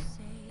pain.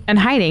 And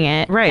hiding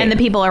it. Right. And the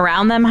people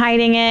around them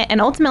hiding it. And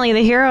ultimately,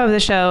 the hero of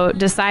the show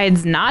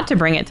decides not to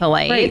bring it to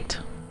light. Right.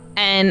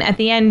 And at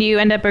the end, you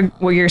end up,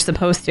 you're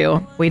supposed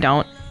to. We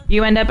don't.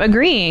 You end up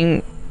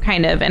agreeing,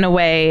 kind of, in a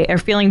way, or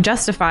feeling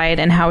justified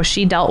in how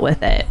she dealt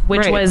with it,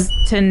 which was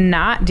to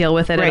not deal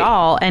with it at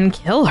all and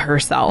kill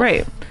herself.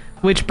 Right.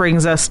 Which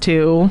brings us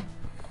to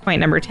point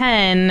number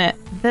 10,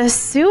 the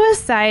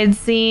suicide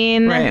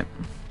scene. Right.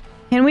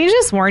 Can we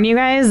just warn you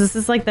guys? This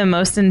is like the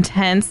most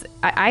intense.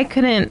 I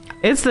couldn't.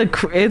 It's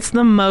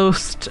the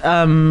most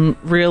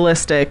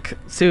realistic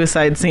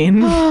suicide scene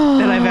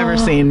that I've ever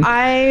seen.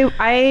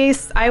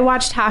 I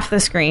watched half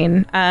the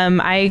screen.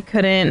 I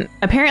couldn't.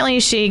 Apparently,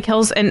 she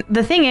kills. And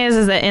the thing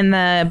is that in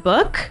the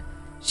book,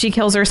 she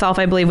kills herself,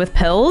 I believe, with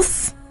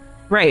pills.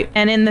 Right.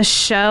 And in the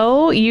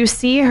show, you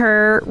see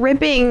her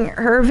ripping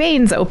her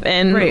veins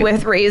open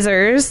with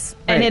razors.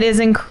 Right. And it is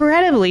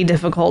incredibly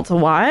difficult to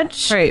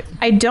watch. Right.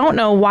 I don't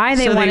know why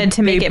they wanted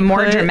to make it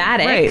more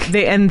dramatic. Right.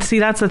 And see,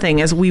 that's the thing,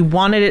 is we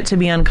wanted it to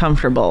be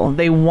uncomfortable.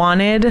 They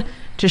wanted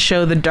to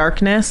show the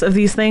darkness of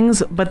these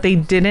things, but they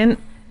didn't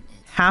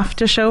have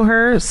to show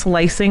her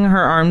slicing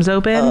her arms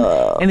open.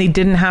 And they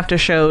didn't have to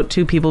show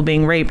two people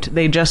being raped.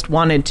 They just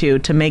wanted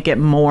to make it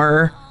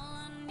more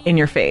in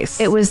your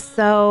face. It was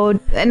so...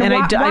 And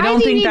I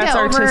don't think that's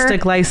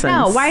artistic license.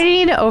 No, why do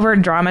you need to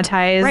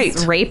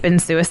over-dramatize rape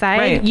and suicide?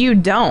 Right. You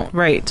don't.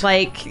 Right.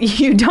 Like,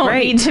 you don't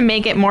need to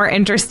make it more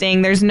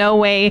interesting. There's no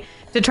way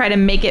to try to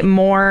make it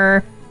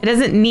more... It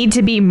doesn't need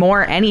to be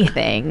more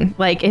anything.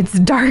 Like, it's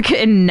dark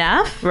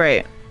enough.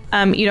 Right.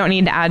 You don't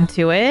need to add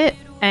to it.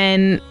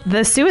 And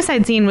the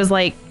suicide scene was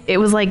like... It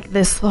was like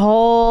this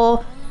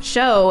whole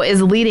show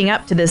is leading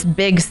up to this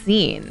big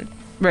scene.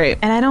 Right.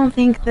 And I don't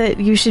think that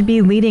you should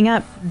be leading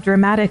up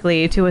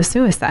dramatically to a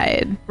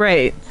suicide.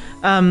 Right.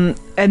 And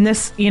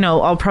this,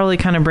 I'll probably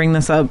kind of bring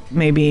this up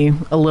maybe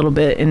a little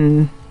bit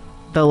in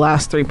the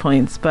last 3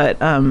 points. But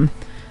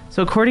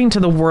so according to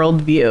the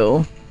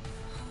worldview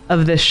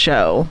of this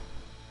show,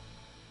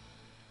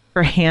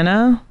 for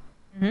Hannah,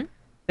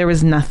 there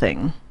was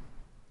nothing.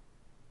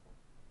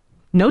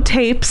 No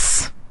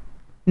tapes.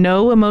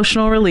 No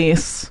emotional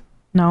release.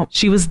 No.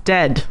 She was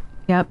dead.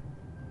 Yep.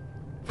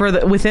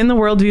 Within the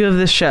worldview of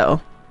this show.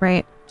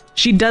 Right.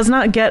 She does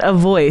not get a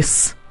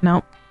voice.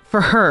 Nope.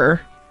 For her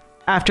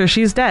after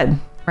she's dead.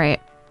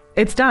 Right.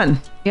 It's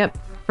done. Yep.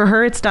 For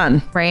her, it's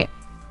done. Right.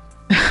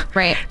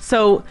 Right.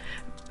 So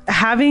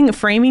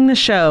framing the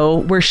show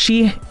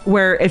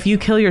where if you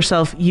kill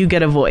yourself, you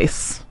get a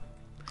voice.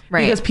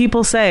 Right. Because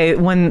people say,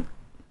 when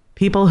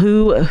people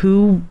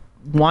who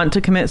want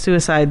to commit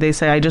suicide, they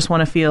say, I just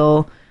want to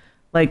feel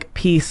like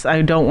peace.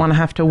 I don't want to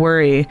have to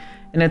worry.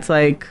 And it's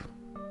like,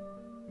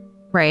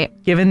 right.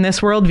 Given this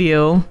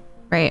worldview,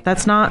 right.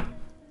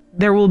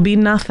 There will be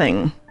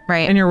nothing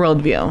right. in your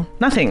worldview.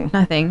 Nothing.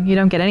 Nothing. You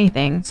don't get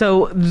anything.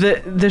 So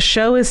the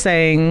show is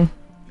saying,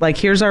 like,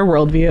 here's our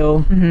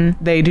worldview.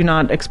 Mm-hmm. They do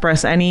not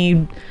express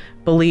any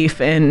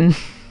belief in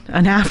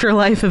an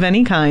afterlife of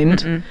any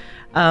kind.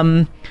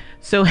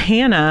 So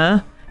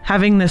Hannah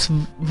having this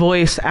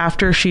voice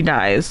after she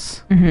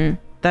dies,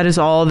 that is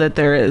all that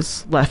there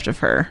is left of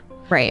her.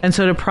 Right. And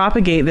so to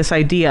propagate this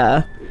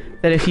idea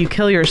that if you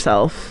kill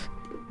yourself,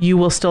 you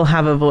will still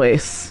have a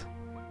voice.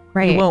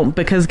 Right. You won't,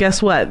 because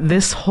guess what?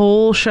 This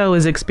whole show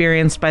is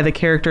experienced by the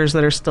characters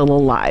that are still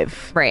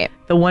alive. Right.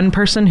 The one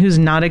person who's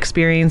not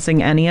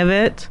experiencing any of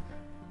it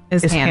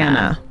is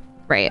Hannah.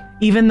 Right.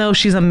 Even though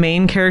she's a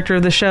main character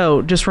of the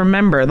show, just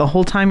remember, the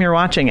whole time you're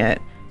watching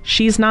it,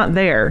 she's not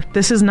there.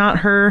 This is not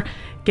her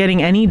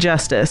getting any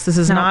justice. This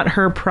is not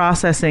her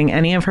processing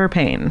any of her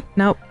pain.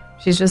 Nope.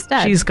 She's just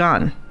dead. She's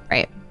gone.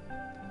 Right.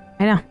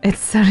 I know. It's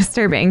so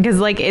disturbing because,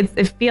 like,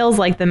 it feels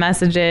like the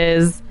message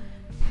is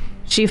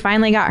she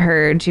finally got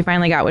heard. She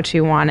finally got what she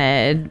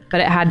wanted,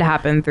 but it had to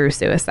happen through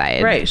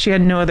suicide. Right. She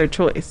had no other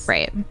choice.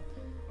 Right.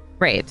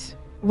 Right.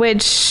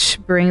 Which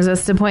brings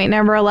us to point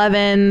number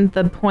 11,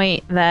 the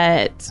point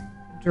that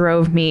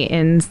drove me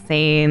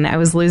insane. I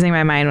was losing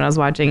my mind when I was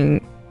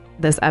watching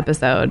this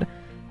episode.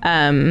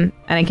 And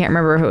I can't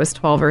remember if it was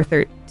 12 or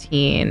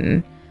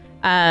 13.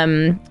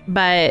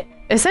 But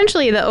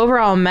essentially the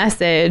overall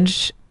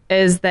message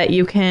is that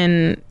you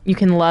can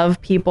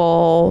love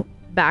people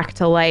back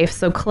to life.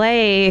 So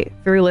Clay,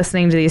 through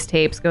listening to these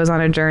tapes, goes on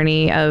a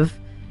journey of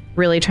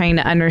really trying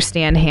to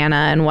understand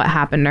Hannah and what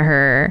happened to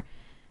her.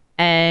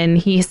 And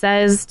he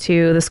says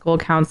to the school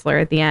counselor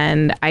at the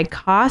end, I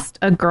cost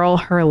a girl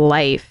her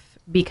life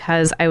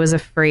because I was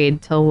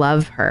afraid to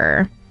love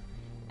her.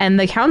 And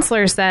the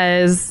counselor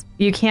says,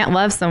 you can't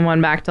love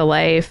someone back to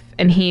life.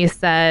 And he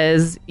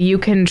says, you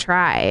can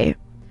try.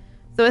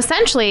 So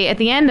essentially, at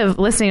the end of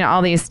listening to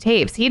all these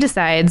tapes, he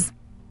decides,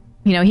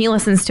 he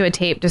listens to a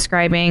tape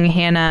describing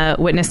Hannah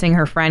witnessing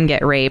her friend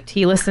get raped.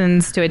 He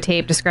listens to a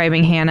tape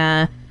describing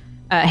Hannah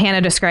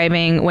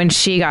describing when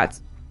she got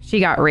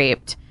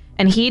raped.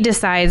 And he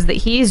decides that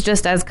he's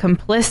just as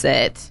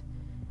complicit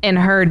in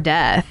her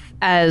death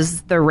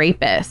as the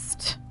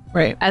rapist.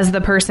 Right. As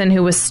the person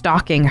who was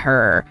stalking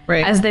her.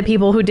 Right. As the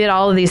people who did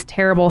all of these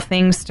terrible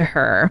things to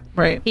her.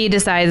 Right. He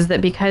decides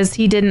that because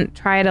he didn't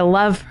try to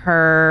love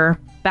her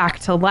back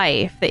to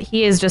life, that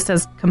he is just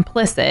as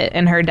complicit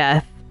in her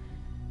death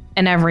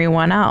and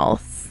everyone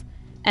else.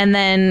 And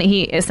then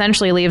he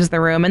essentially leaves the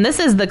room. And this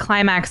is the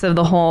climax of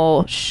the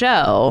whole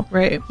show.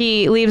 Right.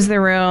 He leaves the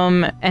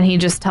room and he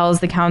just tells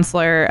the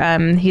counselor,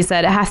 he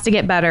said, it has to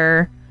get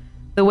better.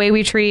 The way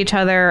we treat each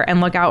other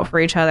and look out for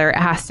each other, it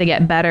has to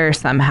get better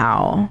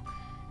somehow.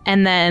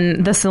 And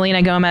then the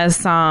Selena Gomez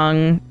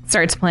song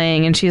starts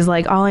playing, and she's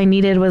like, all I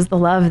needed was the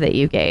love that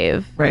you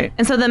gave. Right.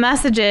 And so the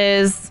message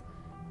is,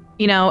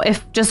 you know,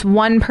 if just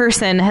one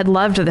person had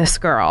loved this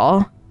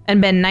girl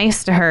and been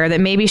nice to her, that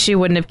maybe she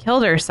wouldn't have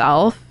killed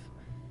herself.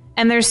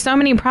 And there's so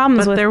many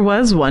problems But with... there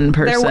was one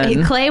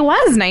person. Clay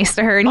was nice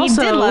to her, and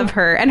Also, he did love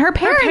her, and her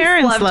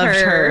parents loved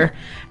her.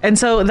 And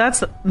so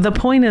that's the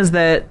point, is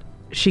that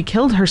she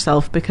killed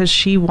herself because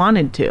she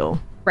wanted to.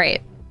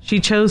 Right. She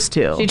chose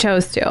to. She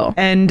chose to.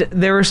 And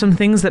there were some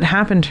things that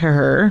happened to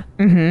her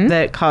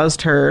that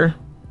caused her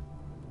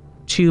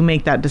to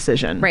make that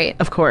decision. Right.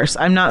 Of course.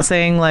 I'm not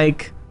saying,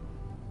 like,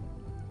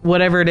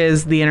 whatever it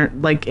is, the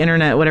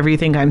internet, whatever you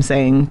think I'm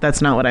saying,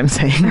 that's not what I'm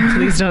saying.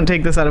 Please don't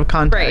take this out of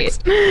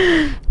context.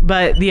 Right.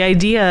 But the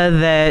idea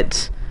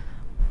that,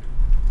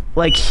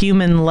 like,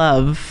 human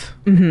love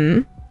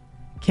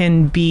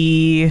can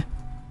be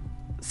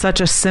such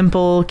a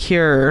simple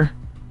cure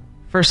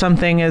for some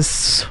things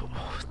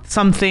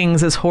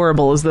as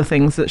horrible as the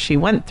things that she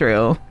went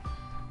through.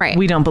 Right.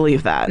 We don't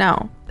believe that.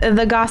 No.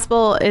 The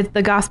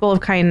gospel of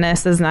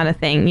kindness is not a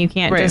thing. You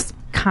can't Right. just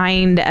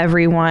kind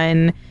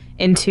everyone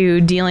into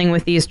dealing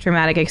with these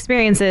traumatic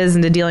experiences,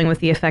 into dealing with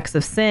the effects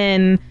of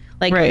sin.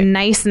 Like, Right.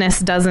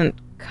 niceness doesn't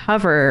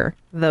cover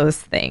those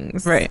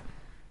things. Right.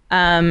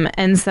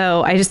 And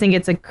so I just think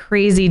it's a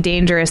crazy,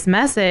 dangerous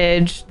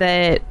message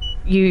that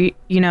you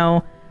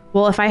know,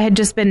 well, if I had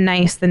just been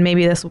nice, then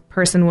maybe this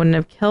person wouldn't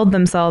have killed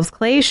themselves.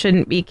 Clay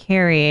shouldn't be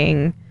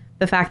carrying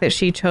the fact that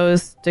she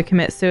chose to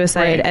commit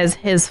suicide Right. as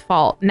his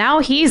fault. Now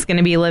he's going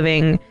to be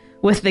living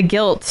with the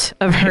guilt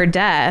of her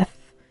death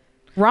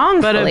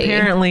wrongfully. But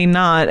apparently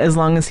not, as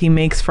long as he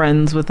makes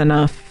friends with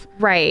enough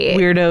right.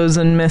 weirdos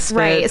and misfits.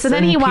 Right. So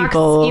then he walks,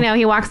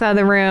 he walks out of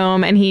the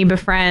room and he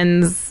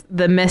befriends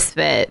the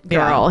misfit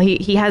girl. Yeah.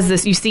 He has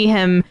this, you see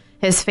him,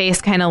 his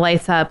face kind of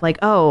lights up like,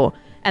 oh,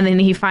 and then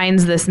he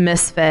finds this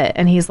misfit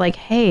and he's like,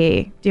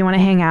 hey, do you want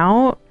to hang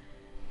out?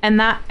 And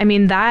that's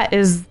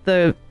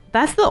the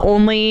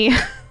only,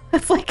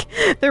 that's like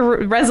the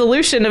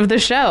resolution of the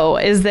show,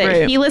 is that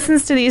Right. he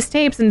listens to these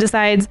tapes and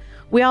decides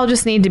we all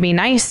just need to be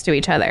nice to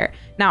each other.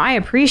 Now, I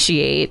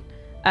appreciate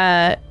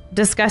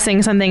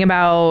discussing something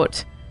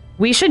about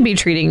we should be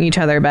treating each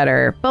other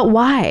better, but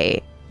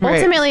why? Right.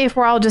 Ultimately, if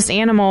we're all just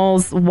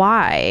animals,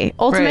 why?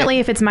 Ultimately, Right.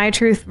 if it's my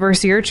truth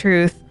versus your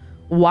truth,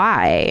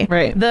 why?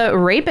 Right. The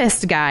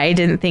rapist guy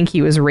didn't think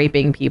he was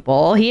raping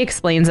people. He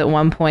explains at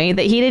one point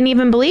that he didn't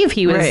even believe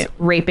he was Right.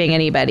 raping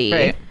anybody.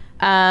 Right.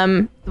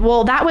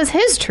 Well, that was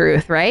his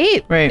truth,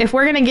 right? Right. If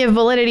we're going to give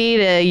validity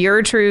to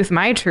your truth,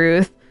 my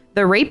truth,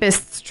 the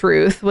rapist's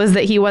truth was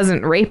that he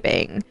wasn't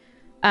raping.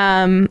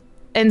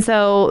 And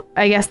so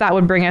I guess that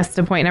would bring us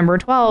to point number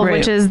 12, Right.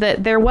 which is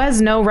that there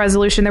was no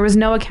resolution. There was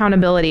no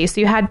accountability.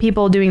 So you had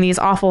people doing these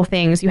awful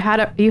things. You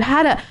had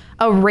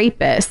a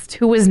rapist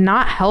who was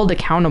not held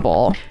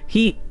accountable.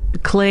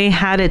 Clay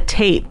had a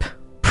tape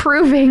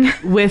Proving.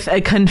 with a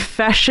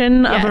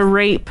confession Yes. of a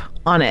rape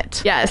on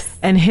it. Yes.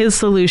 And his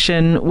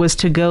solution was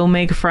to go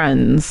make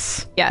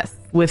friends Yes.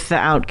 with the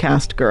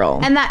outcast girl.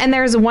 And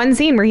there's one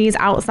scene where he's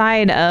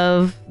outside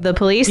of the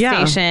police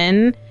Yeah.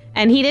 station,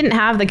 and he didn't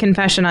have the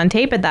confession on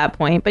tape at that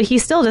point, but he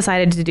still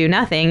decided to do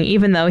nothing,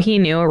 even though he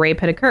knew a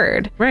rape had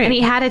occurred. Right. And he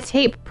had a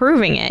tape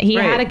proving it. He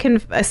Right.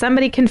 had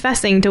somebody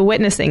confessing to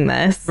witnessing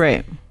this.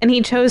 Right. And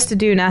he chose to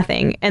do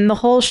nothing. And the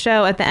whole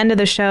show, at the end of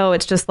the show,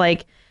 it's just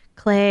like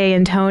Clay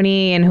and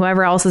Tony and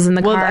whoever else is in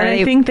the Well, car. and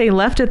I think they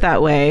left it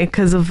that way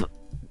because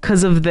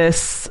of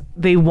this.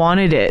 They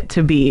wanted it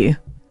to be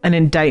an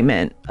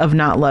indictment of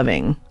not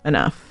loving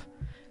enough.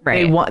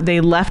 right. They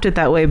left it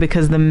that way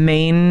because the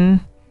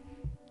main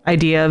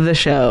idea of the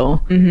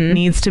show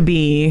needs to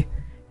be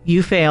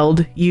you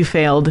failed, you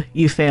failed,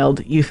 you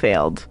failed, you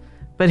failed.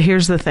 But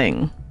here's the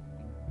thing.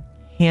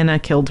 Hannah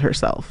killed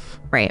herself.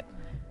 Right.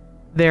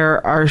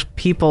 There are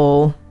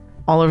people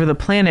all over the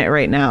planet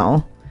right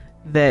now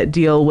that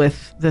deal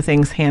with the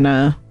things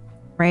Hannah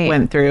Right.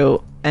 went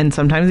through, and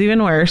sometimes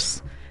even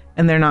worse,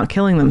 and they're not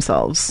killing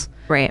themselves.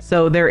 Right.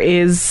 So there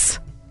is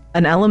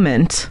an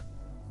element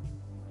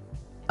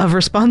of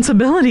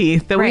responsibility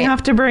that we Right.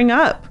 have to bring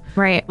up.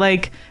 Right.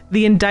 Like,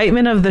 the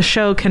indictment of the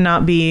show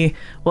cannot be,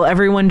 well,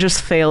 everyone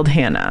just failed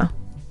Hannah.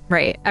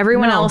 Right.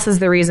 Everyone No. else is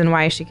the reason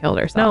why she killed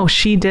herself. No,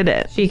 she did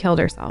it. She killed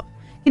herself.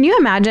 Can you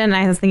imagine?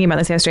 I was thinking about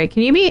this yesterday.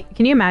 Can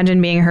you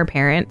imagine being her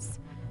parents,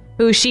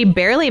 who she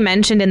barely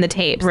mentioned in the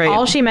tapes? Right.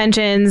 All she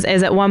mentions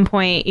is at one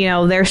point,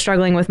 they're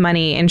struggling with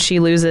money and she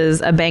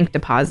loses a bank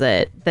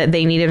deposit that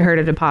they needed her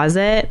to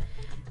deposit.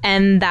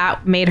 And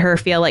that made her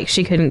feel like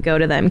she couldn't go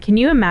to them. Can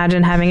you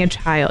imagine having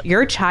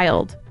your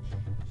child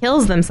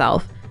kills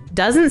themselves,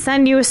 doesn't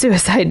send you a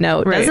suicide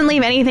note, Right. doesn't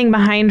leave anything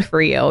behind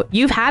for you.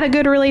 You've had a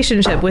good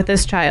relationship with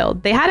this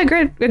child. They had a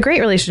great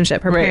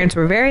relationship. Her Right. parents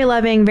were very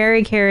loving,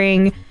 very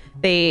caring.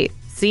 They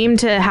seem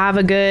to have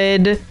a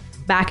good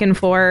back and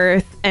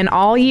forth. And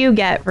all you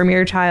get from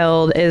your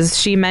child is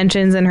she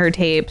mentions in her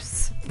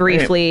tapes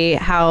briefly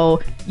how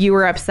you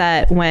were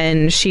upset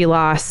when she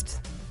lost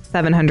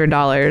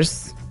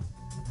 $700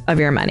 of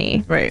your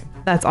money. Right.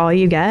 That's all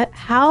you get.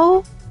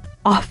 How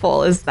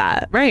awful is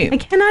that? Right. I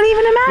cannot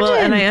even imagine. Well,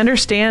 and I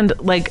understand,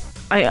 like,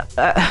 I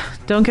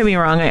don't get me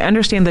wrong, I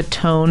understand the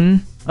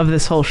tone of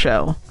this whole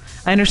show.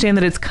 I understand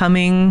that it's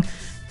coming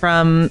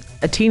from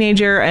a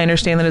teenager. I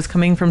understand that it's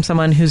coming from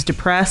someone who's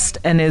depressed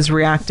and is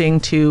reacting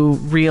to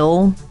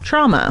real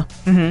trauma.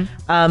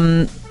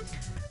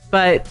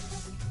 But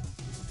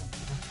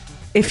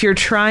if you're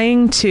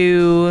trying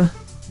to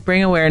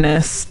bring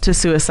awareness to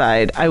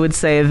suicide, I would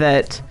say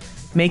that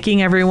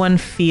making everyone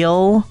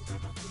feel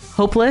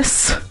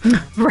hopeless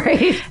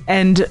right.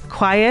 and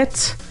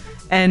quiet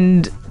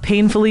and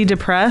painfully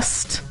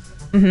depressed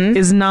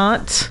is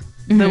not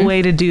the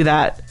way to do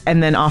that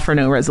and then offer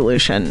no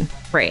resolution.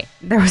 Right.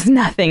 There was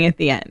nothing at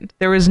the end.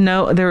 There was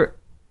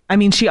I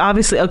mean, she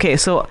obviously, okay,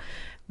 so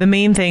the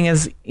main thing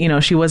is, you know,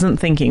 she wasn't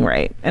thinking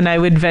right. And I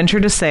would venture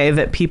to say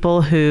that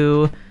people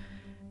who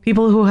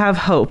have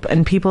hope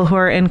and people who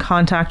are in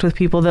contact with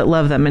people that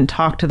love them and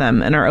talk to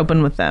them and are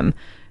open with them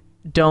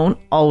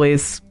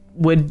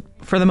would,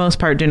 for the most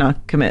part, do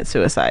not commit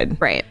suicide.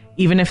 Right.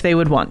 Even if they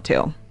would want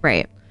to.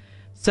 Right.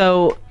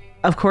 So,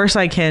 of course,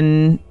 I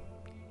can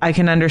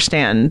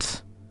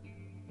understand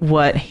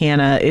what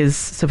Hannah is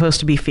supposed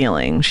to be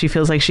feeling. She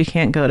feels like she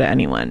can't go to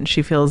anyone.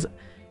 She feels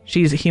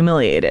she's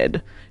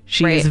humiliated.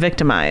 She's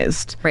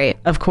victimized. Right.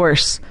 Of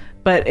course.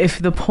 But if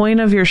the point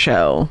of your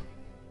show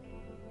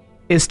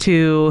is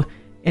to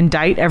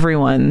indict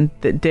everyone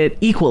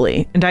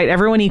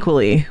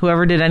equally,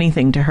 whoever did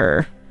anything to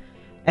her,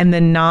 and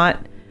then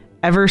not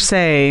ever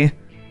say,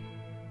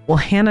 well,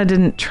 Hannah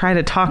didn't try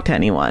to talk to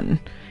anyone.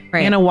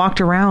 Right. Hannah walked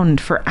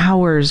around for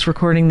hours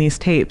recording these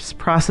tapes,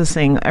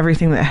 processing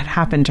everything that had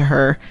happened to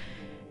her.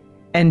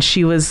 And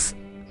she was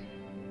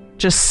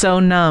just so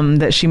numb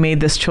that she made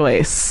this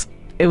choice.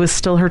 It was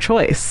still her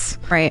choice.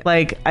 Right.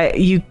 Like,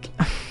 I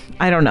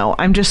don't know.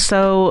 I'm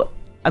so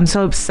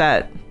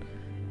upset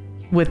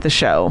with the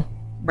show,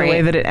 the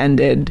way that it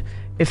ended.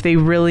 If they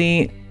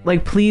really,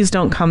 like, please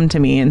don't come to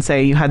me and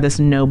say you had this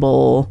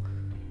noble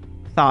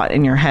thought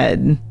in your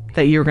head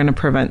that you're going to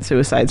prevent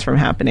suicides from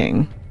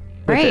happening.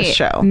 This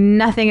show.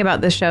 Nothing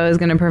about this show is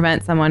going to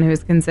prevent someone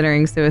who's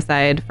considering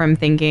suicide from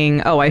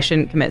thinking, oh, I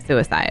shouldn't commit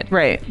suicide.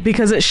 Right.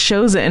 Because it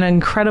shows it in an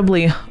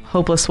incredibly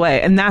hopeless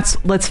way. And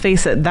let's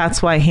face it,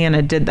 that's why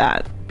Hannah did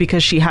that.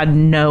 Because she had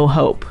no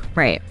hope.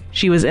 Right.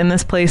 She was in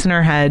this place in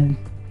her head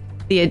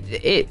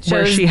it shows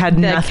where she had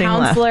nothing left.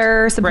 The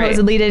counselor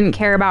supposedly didn't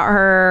care about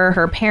her.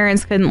 Her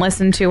parents couldn't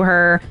listen to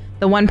her.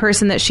 The one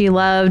person that she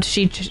loved,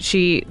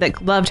 she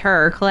that loved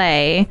her,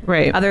 Clay,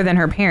 other than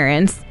her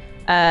parents,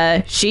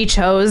 she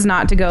chose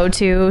not to go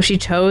to. She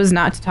chose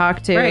not to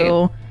talk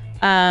to.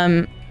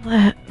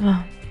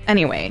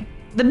 Anyway,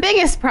 the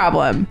biggest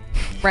problem,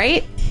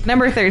 right?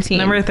 Number 13.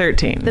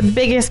 The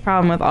biggest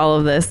problem with all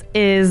of this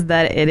is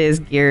that it is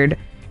geared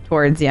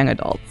towards young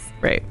adults.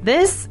 Right.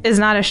 This is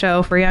not a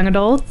show for young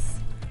adults.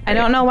 I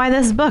don't know why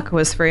this book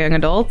was for young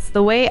adults.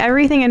 The way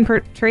everything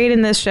portrayed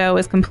in this show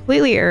is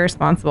completely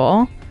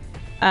irresponsible.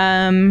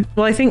 Well,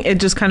 I think it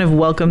just kind of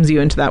welcomes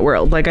you into that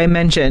world. Like I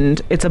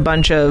mentioned, it's a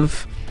bunch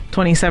of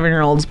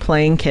 27-year-olds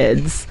playing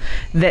kids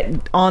that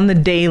on the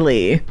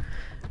daily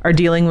are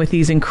dealing with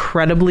these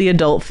incredibly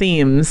adult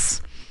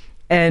themes.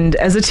 And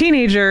as a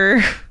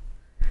teenager,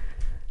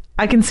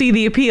 I can see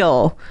the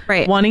appeal.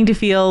 Right. Wanting to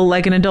feel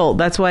like an adult.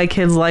 That's why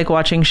kids like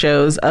watching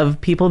shows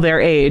of people their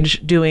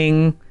age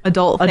doing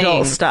adult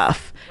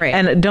stuff. Right.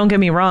 And don't get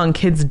me wrong,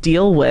 kids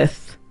deal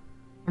with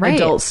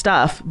adult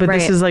stuff, but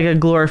this is like a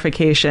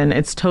glorification.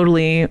 It's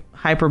totally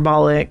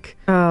hyperbolic.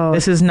 Oh,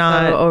 this is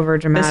not so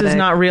overdramatic. This is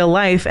not real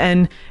life.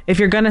 And if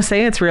you're going to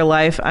say it's real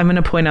life, I'm going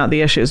to point out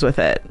the issues with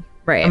it.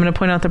 Right. I'm going to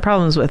point out the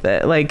problems with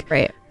it. Like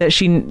that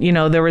she,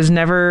 there was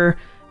never,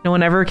 no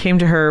one ever came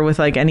to her with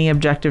like any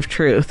objective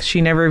truth.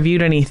 She never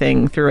viewed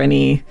anything through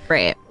any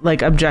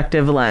like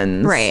objective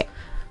lens. Right.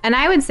 And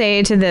I would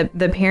say to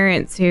the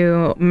parents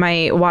who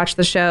might watch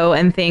the show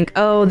and think,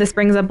 oh, this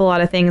brings up a lot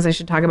of things I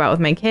should talk about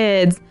with my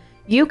kids.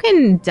 You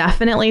can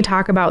definitely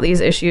talk about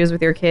these issues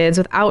with your kids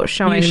without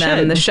showing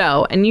them the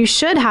show. And you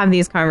should have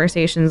these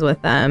conversations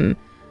with them.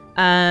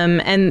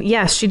 And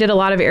yes, she did a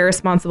lot of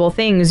irresponsible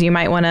things. You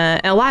might want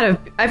to,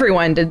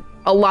 everyone did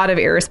a lot of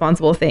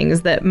irresponsible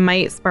things that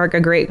might spark a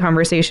great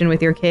conversation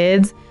with your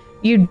kids.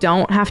 You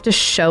don't have to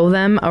show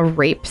them a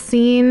rape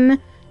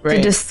scene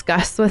to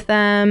discuss with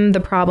them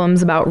the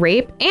problems about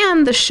rape.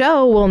 And the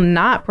show will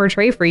not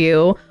portray for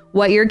you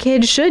what your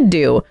kids should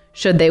do.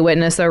 Should they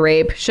witness a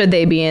rape? Should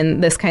they be in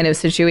this kind of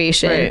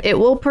situation? It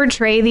will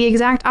portray the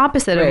exact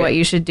opposite of what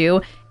you should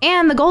do.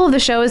 And the goal of the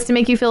show is to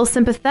make you feel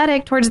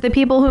sympathetic towards the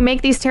people who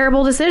make these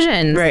terrible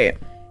decisions. Right.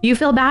 You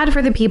feel bad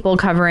for the people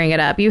covering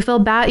it up. You feel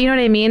bad. You know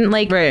what I mean?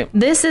 Like,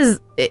 this is,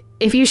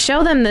 if you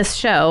show them this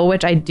show,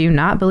 which I do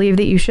not believe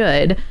that you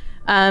should,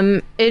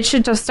 it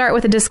should just start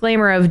with a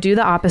disclaimer of do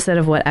the opposite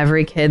of what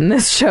every kid in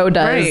this show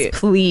does,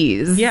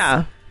 please.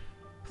 Yeah.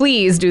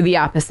 Please do the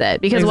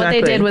opposite, because what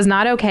they did was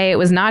not okay. It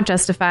was not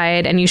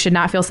justified, and you should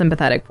not feel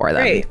sympathetic for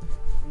them. Right.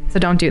 So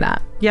don't do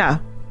that. Yeah.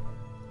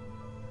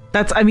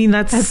 That's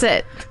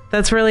it.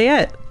 That's really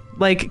it.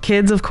 Like,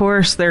 kids, of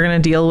course, they're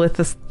going to deal with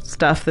the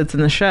stuff that's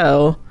in the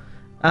show,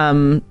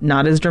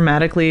 not as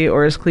dramatically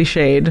or as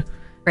cliched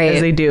Right.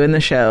 as they do in the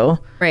show.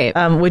 Right.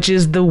 Which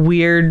is the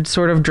weird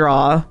sort of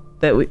draw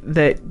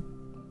that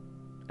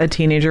a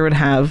teenager would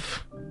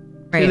have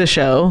to the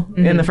show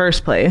in the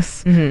first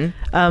place.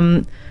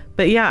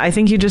 But yeah, I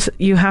think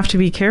you have to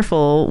be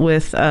careful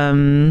with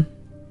how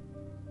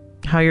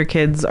your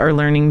kids are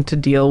learning to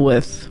deal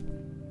with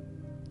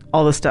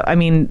all the stuff. I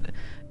mean,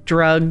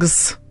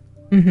 drugs,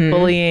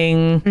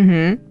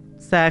 bullying,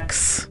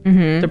 sex,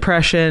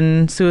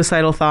 depression,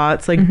 suicidal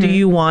thoughts. Like, do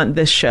you want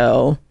this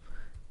show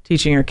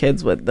teaching your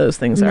kids what those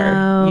things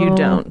are? You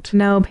don't.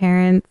 No,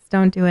 parents,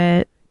 don't do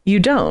it. You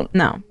don't.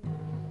 No.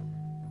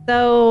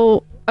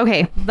 So,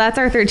 okay, that's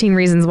our 13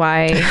 reasons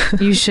why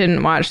you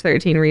shouldn't watch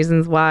 13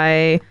 Reasons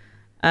Why.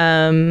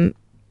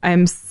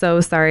 I'm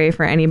so sorry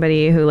for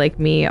anybody who, like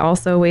me,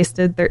 also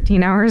wasted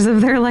 13 hours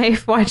of their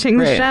life watching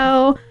the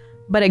show,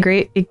 but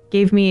it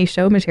gave me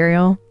show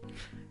material.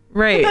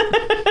 Right.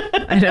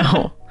 I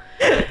know.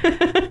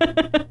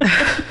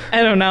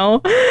 I don't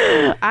know.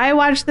 I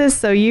watched this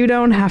so you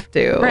don't have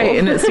to. Right,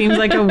 and it seems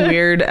like a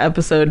weird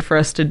episode for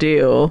us to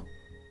do.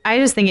 I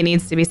just think it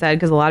needs to be said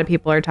because a lot of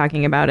people are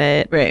talking about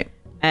it. Right.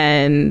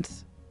 And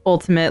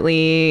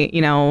ultimately,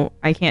 you know,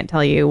 I can't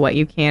tell you what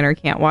you can or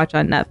can't watch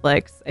on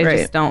Netflix. I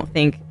just don't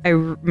think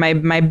my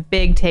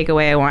big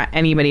takeaway I want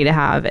anybody to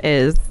have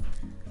is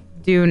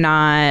do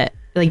not,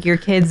 like, your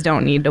kids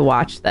don't need to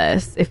watch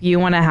this. If you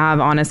want to have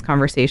honest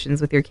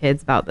conversations with your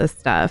kids about this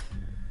stuff,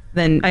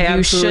 then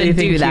you should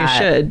do that. You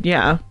should,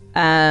 yeah.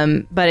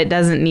 But it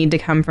doesn't need to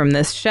come from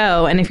this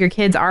show. And if your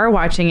kids are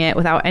watching it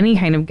without any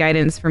kind of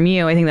guidance from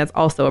you, I think that's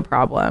also a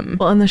problem.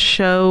 Well, and the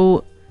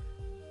show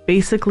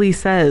basically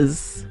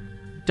says,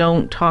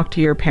 don't talk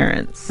to your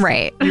parents.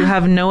 Right. You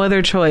have no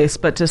other choice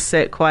but to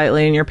sit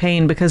quietly in your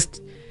pain, because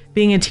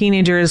being a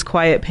teenager is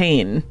quiet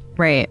pain.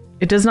 Right.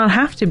 It does not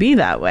have to be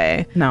that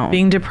way. No.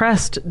 Being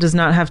depressed does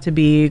not have to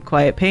be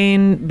quiet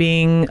pain.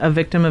 Being a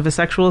victim of a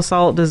sexual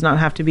assault does not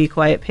have to be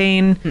quiet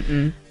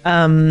pain.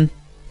 Right.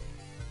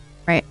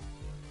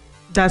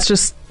 That's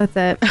it.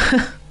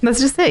 That's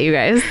just it, you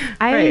guys.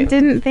 I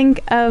didn't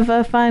think of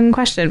a fun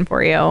question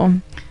for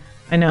you.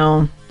 I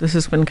know. This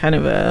has been kind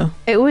of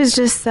It was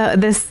just,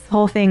 this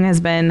whole thing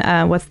has been,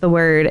 what's the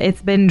word?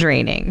 It's been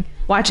draining.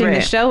 Watching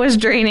the show was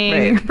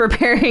draining.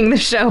 Preparing the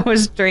show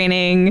was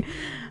draining.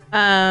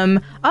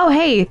 Oh,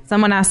 hey,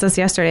 someone asked us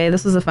yesterday.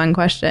 This was a fun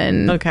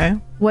question. Okay.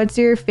 What's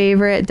your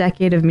favorite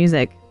decade of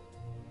music?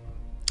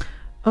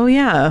 Oh,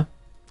 yeah.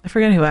 I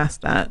forget who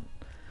asked that.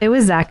 It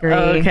was Zachary.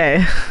 Oh,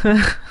 okay.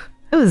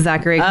 It was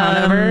Zachary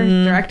Conover,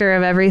 director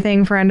of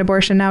everything for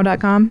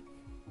EndAbortionNow.com.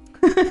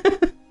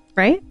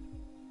 Right?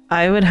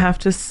 I would have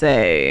to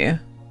say,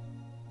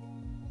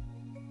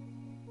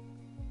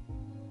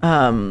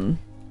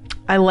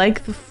 I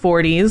like the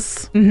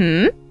 40s.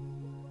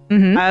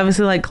 I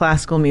obviously like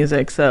classical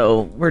music,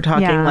 so we're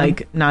talking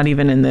like not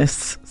even in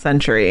this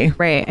century.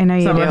 Right, I know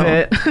you do. Some of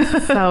it.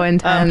 So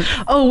intense.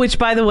 Which,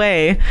 by the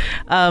way,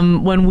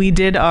 when we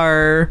did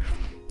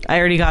I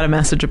already got a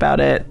message about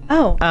it.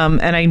 Oh.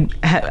 And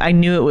I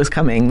knew it was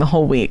coming the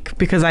whole week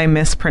because I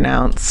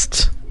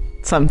mispronounced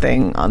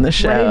something on the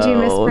show. What did you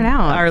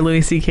mispronounce? Our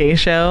Louis C.K.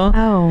 show.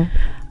 Oh.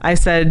 I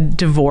said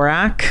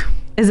Dvorak.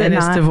 Is it and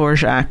not? It's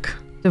Dvorak.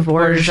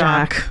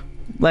 Dvorak.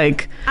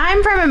 Like,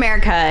 I'm from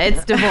America.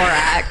 It's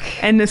Dvorak.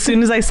 And as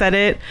soon as I said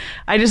it,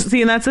 I just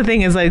see, and that's the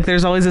thing is, like,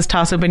 there's always this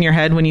toss up in your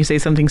head when you say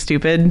something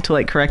stupid to,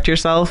 like, correct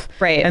yourself,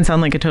 right, and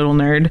sound like a total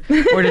nerd,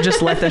 or to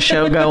just let the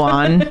show go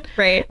on,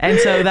 right. And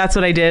so that's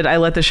what I did. I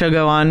let the show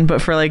go on,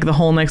 but for like the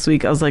whole next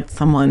week, I was like,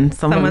 someone's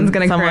gonna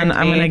correct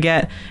I'm me. gonna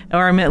get,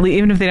 or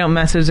even if they don't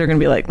message, they're gonna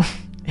be like,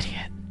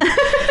 idiot.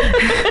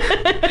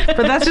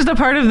 But that's just a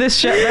part of this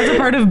show. That's a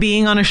part of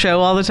being on a show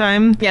all the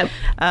time. Yep.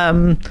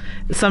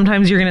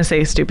 Sometimes you're going to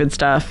say stupid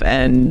stuff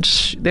and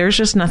there's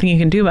just nothing you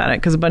can do about it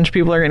because a bunch of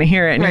people are going to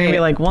hear it and you're going to be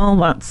like, well,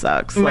 that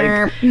sucks.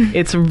 Like,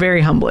 it's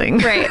very humbling.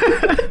 Right.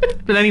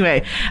 But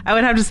anyway, I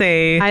would have to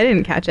say, I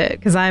didn't catch it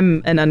because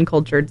I'm an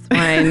uncultured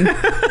swine.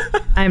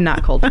 I'm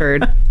not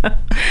cultured.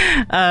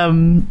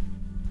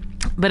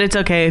 But it's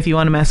okay. If you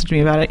want to message me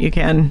about it, you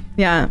can.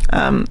 Yeah.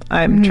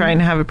 I'm trying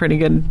to have a pretty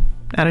good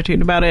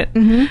attitude about it.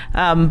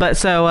 But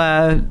so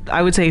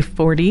I would say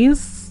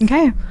 40s.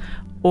 Okay.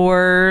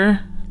 Or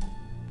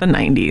the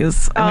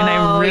 90s. I mean,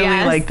 I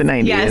really like the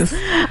 90s. Yes.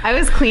 I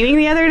was cleaning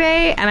the other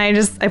day and I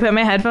put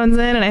my headphones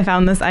in and I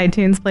found this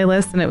iTunes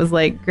playlist and it was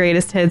like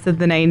greatest hits of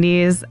the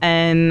 90s.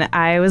 And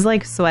I was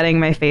like sweating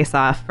my face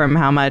off from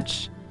how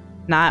much,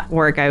 not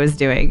work I was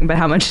doing, but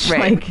how much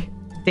like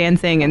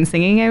dancing and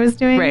singing I was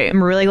doing. Right.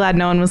 I'm really glad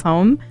no one was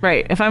home.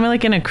 Right. If I'm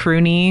like in a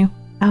croony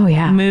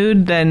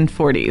mood, then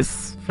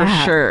 40s for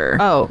sure.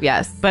 Oh,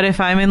 yes. But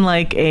if I'm in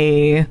like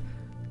a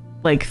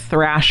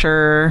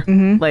thrasher,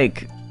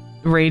 like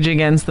Rage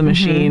Against the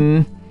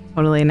Machine,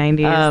 totally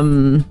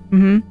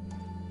 90s.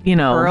 You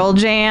know, Pearl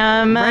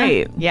Jam,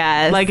 right?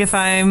 Yes. Like if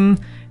I'm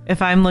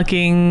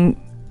looking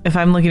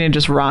to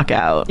just rock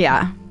out,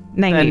 90s.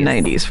 Then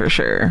 90s for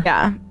sure.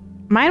 Yeah,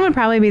 mine would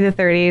probably be the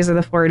 30s or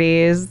the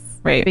 40s,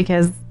 right?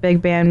 Because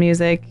big band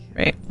music,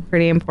 right?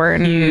 pretty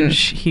important.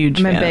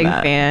 Huge I'm a fan of big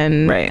that.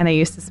 fan, Right. and I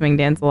used to swing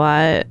dance a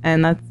lot,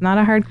 and that's not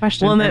a hard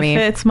question Well, for and me. it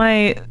fits,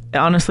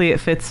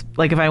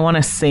 like, if I want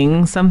to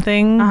sing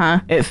something,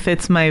 it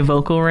fits my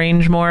vocal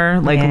range more,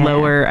 like Yeah.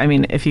 lower. I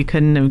mean, if you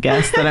couldn't have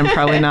guessed that I'm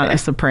probably not a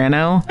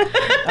soprano.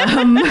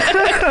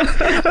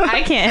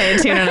 I can't hit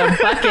a tune in a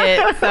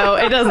bucket, so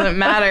it doesn't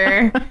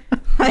matter.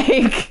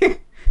 Like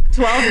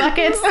 12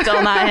 buckets,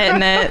 still not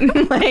hitting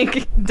it.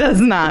 Like,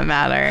 does not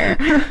matter.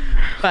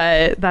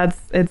 But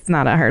it's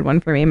not a hard one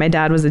for me. My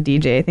dad was a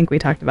DJ. I think we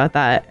talked about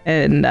that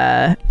in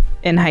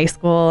high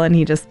school, and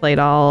he just played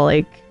all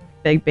like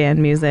big band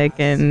music,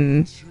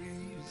 and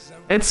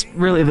It's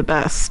really the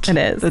best. It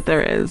is. That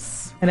there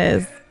is. it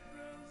is.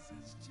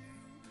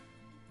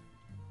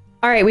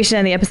 All right, we should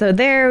end the episode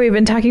there. We've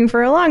been talking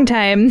for a long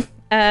time.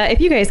 If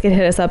you guys could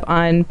hit us up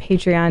on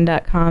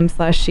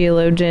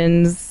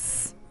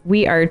patreon.com/sheologians,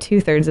 we are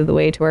 2/3 of the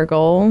way to our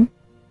goal,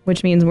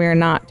 which means we're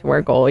not to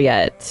our goal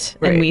yet.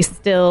 Right. And we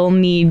still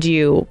need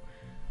you.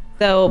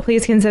 So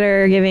please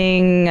consider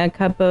giving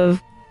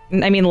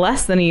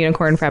less than a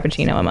unicorn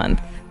frappuccino a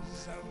month.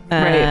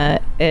 Right.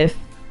 If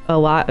a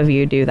lot of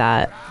you do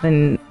that,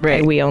 then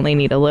Right. we only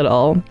need a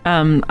little.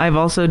 I've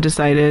also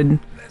decided,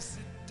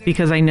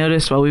 because I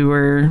noticed while we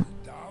were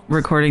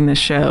recording the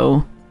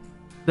show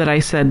that I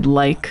said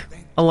like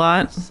a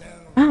lot,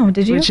 Oh,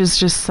 did you? which is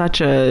just it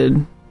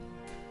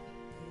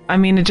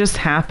just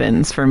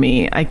happens for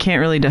me. I can't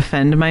really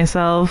defend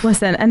myself.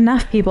 Listen,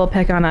 enough people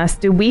pick on us.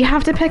 Do we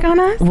have to pick on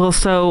us? Well,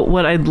 so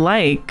what I'd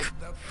like,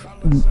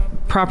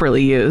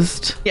 properly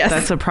used. Yes.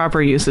 That's a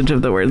proper usage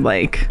of the word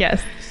like.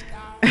 Yes.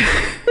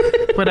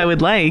 What I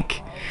would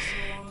like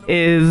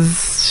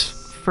is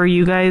for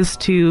you guys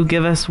to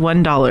give us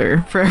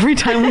 $1 for every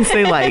time we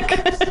say like.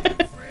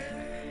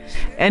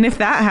 And if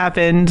that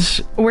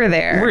happened, We're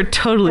there. we're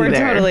totally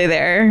there. totally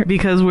there.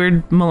 Because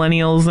we're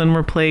millennials and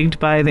we're plagued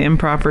by the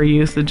improper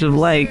usage of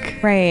like.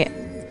 Right.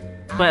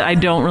 But I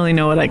don't really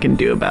know what I can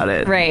do about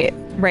it. Right.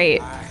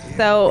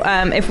 So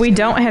if we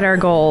don't hit our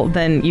goal,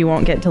 then you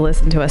won't get to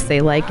listen to us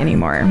say like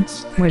anymore,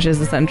 which is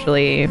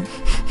essentially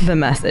the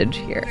message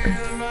here.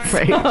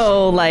 Right.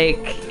 So, like,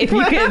 if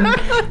you could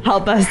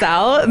help us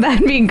out,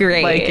 that'd be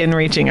great. Like in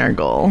reaching our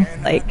goal.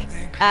 Like,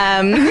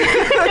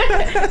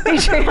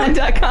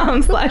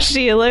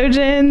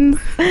 patreon.com/sheologians,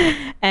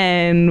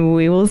 and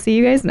we will see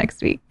you guys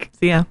next week.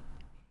 See ya.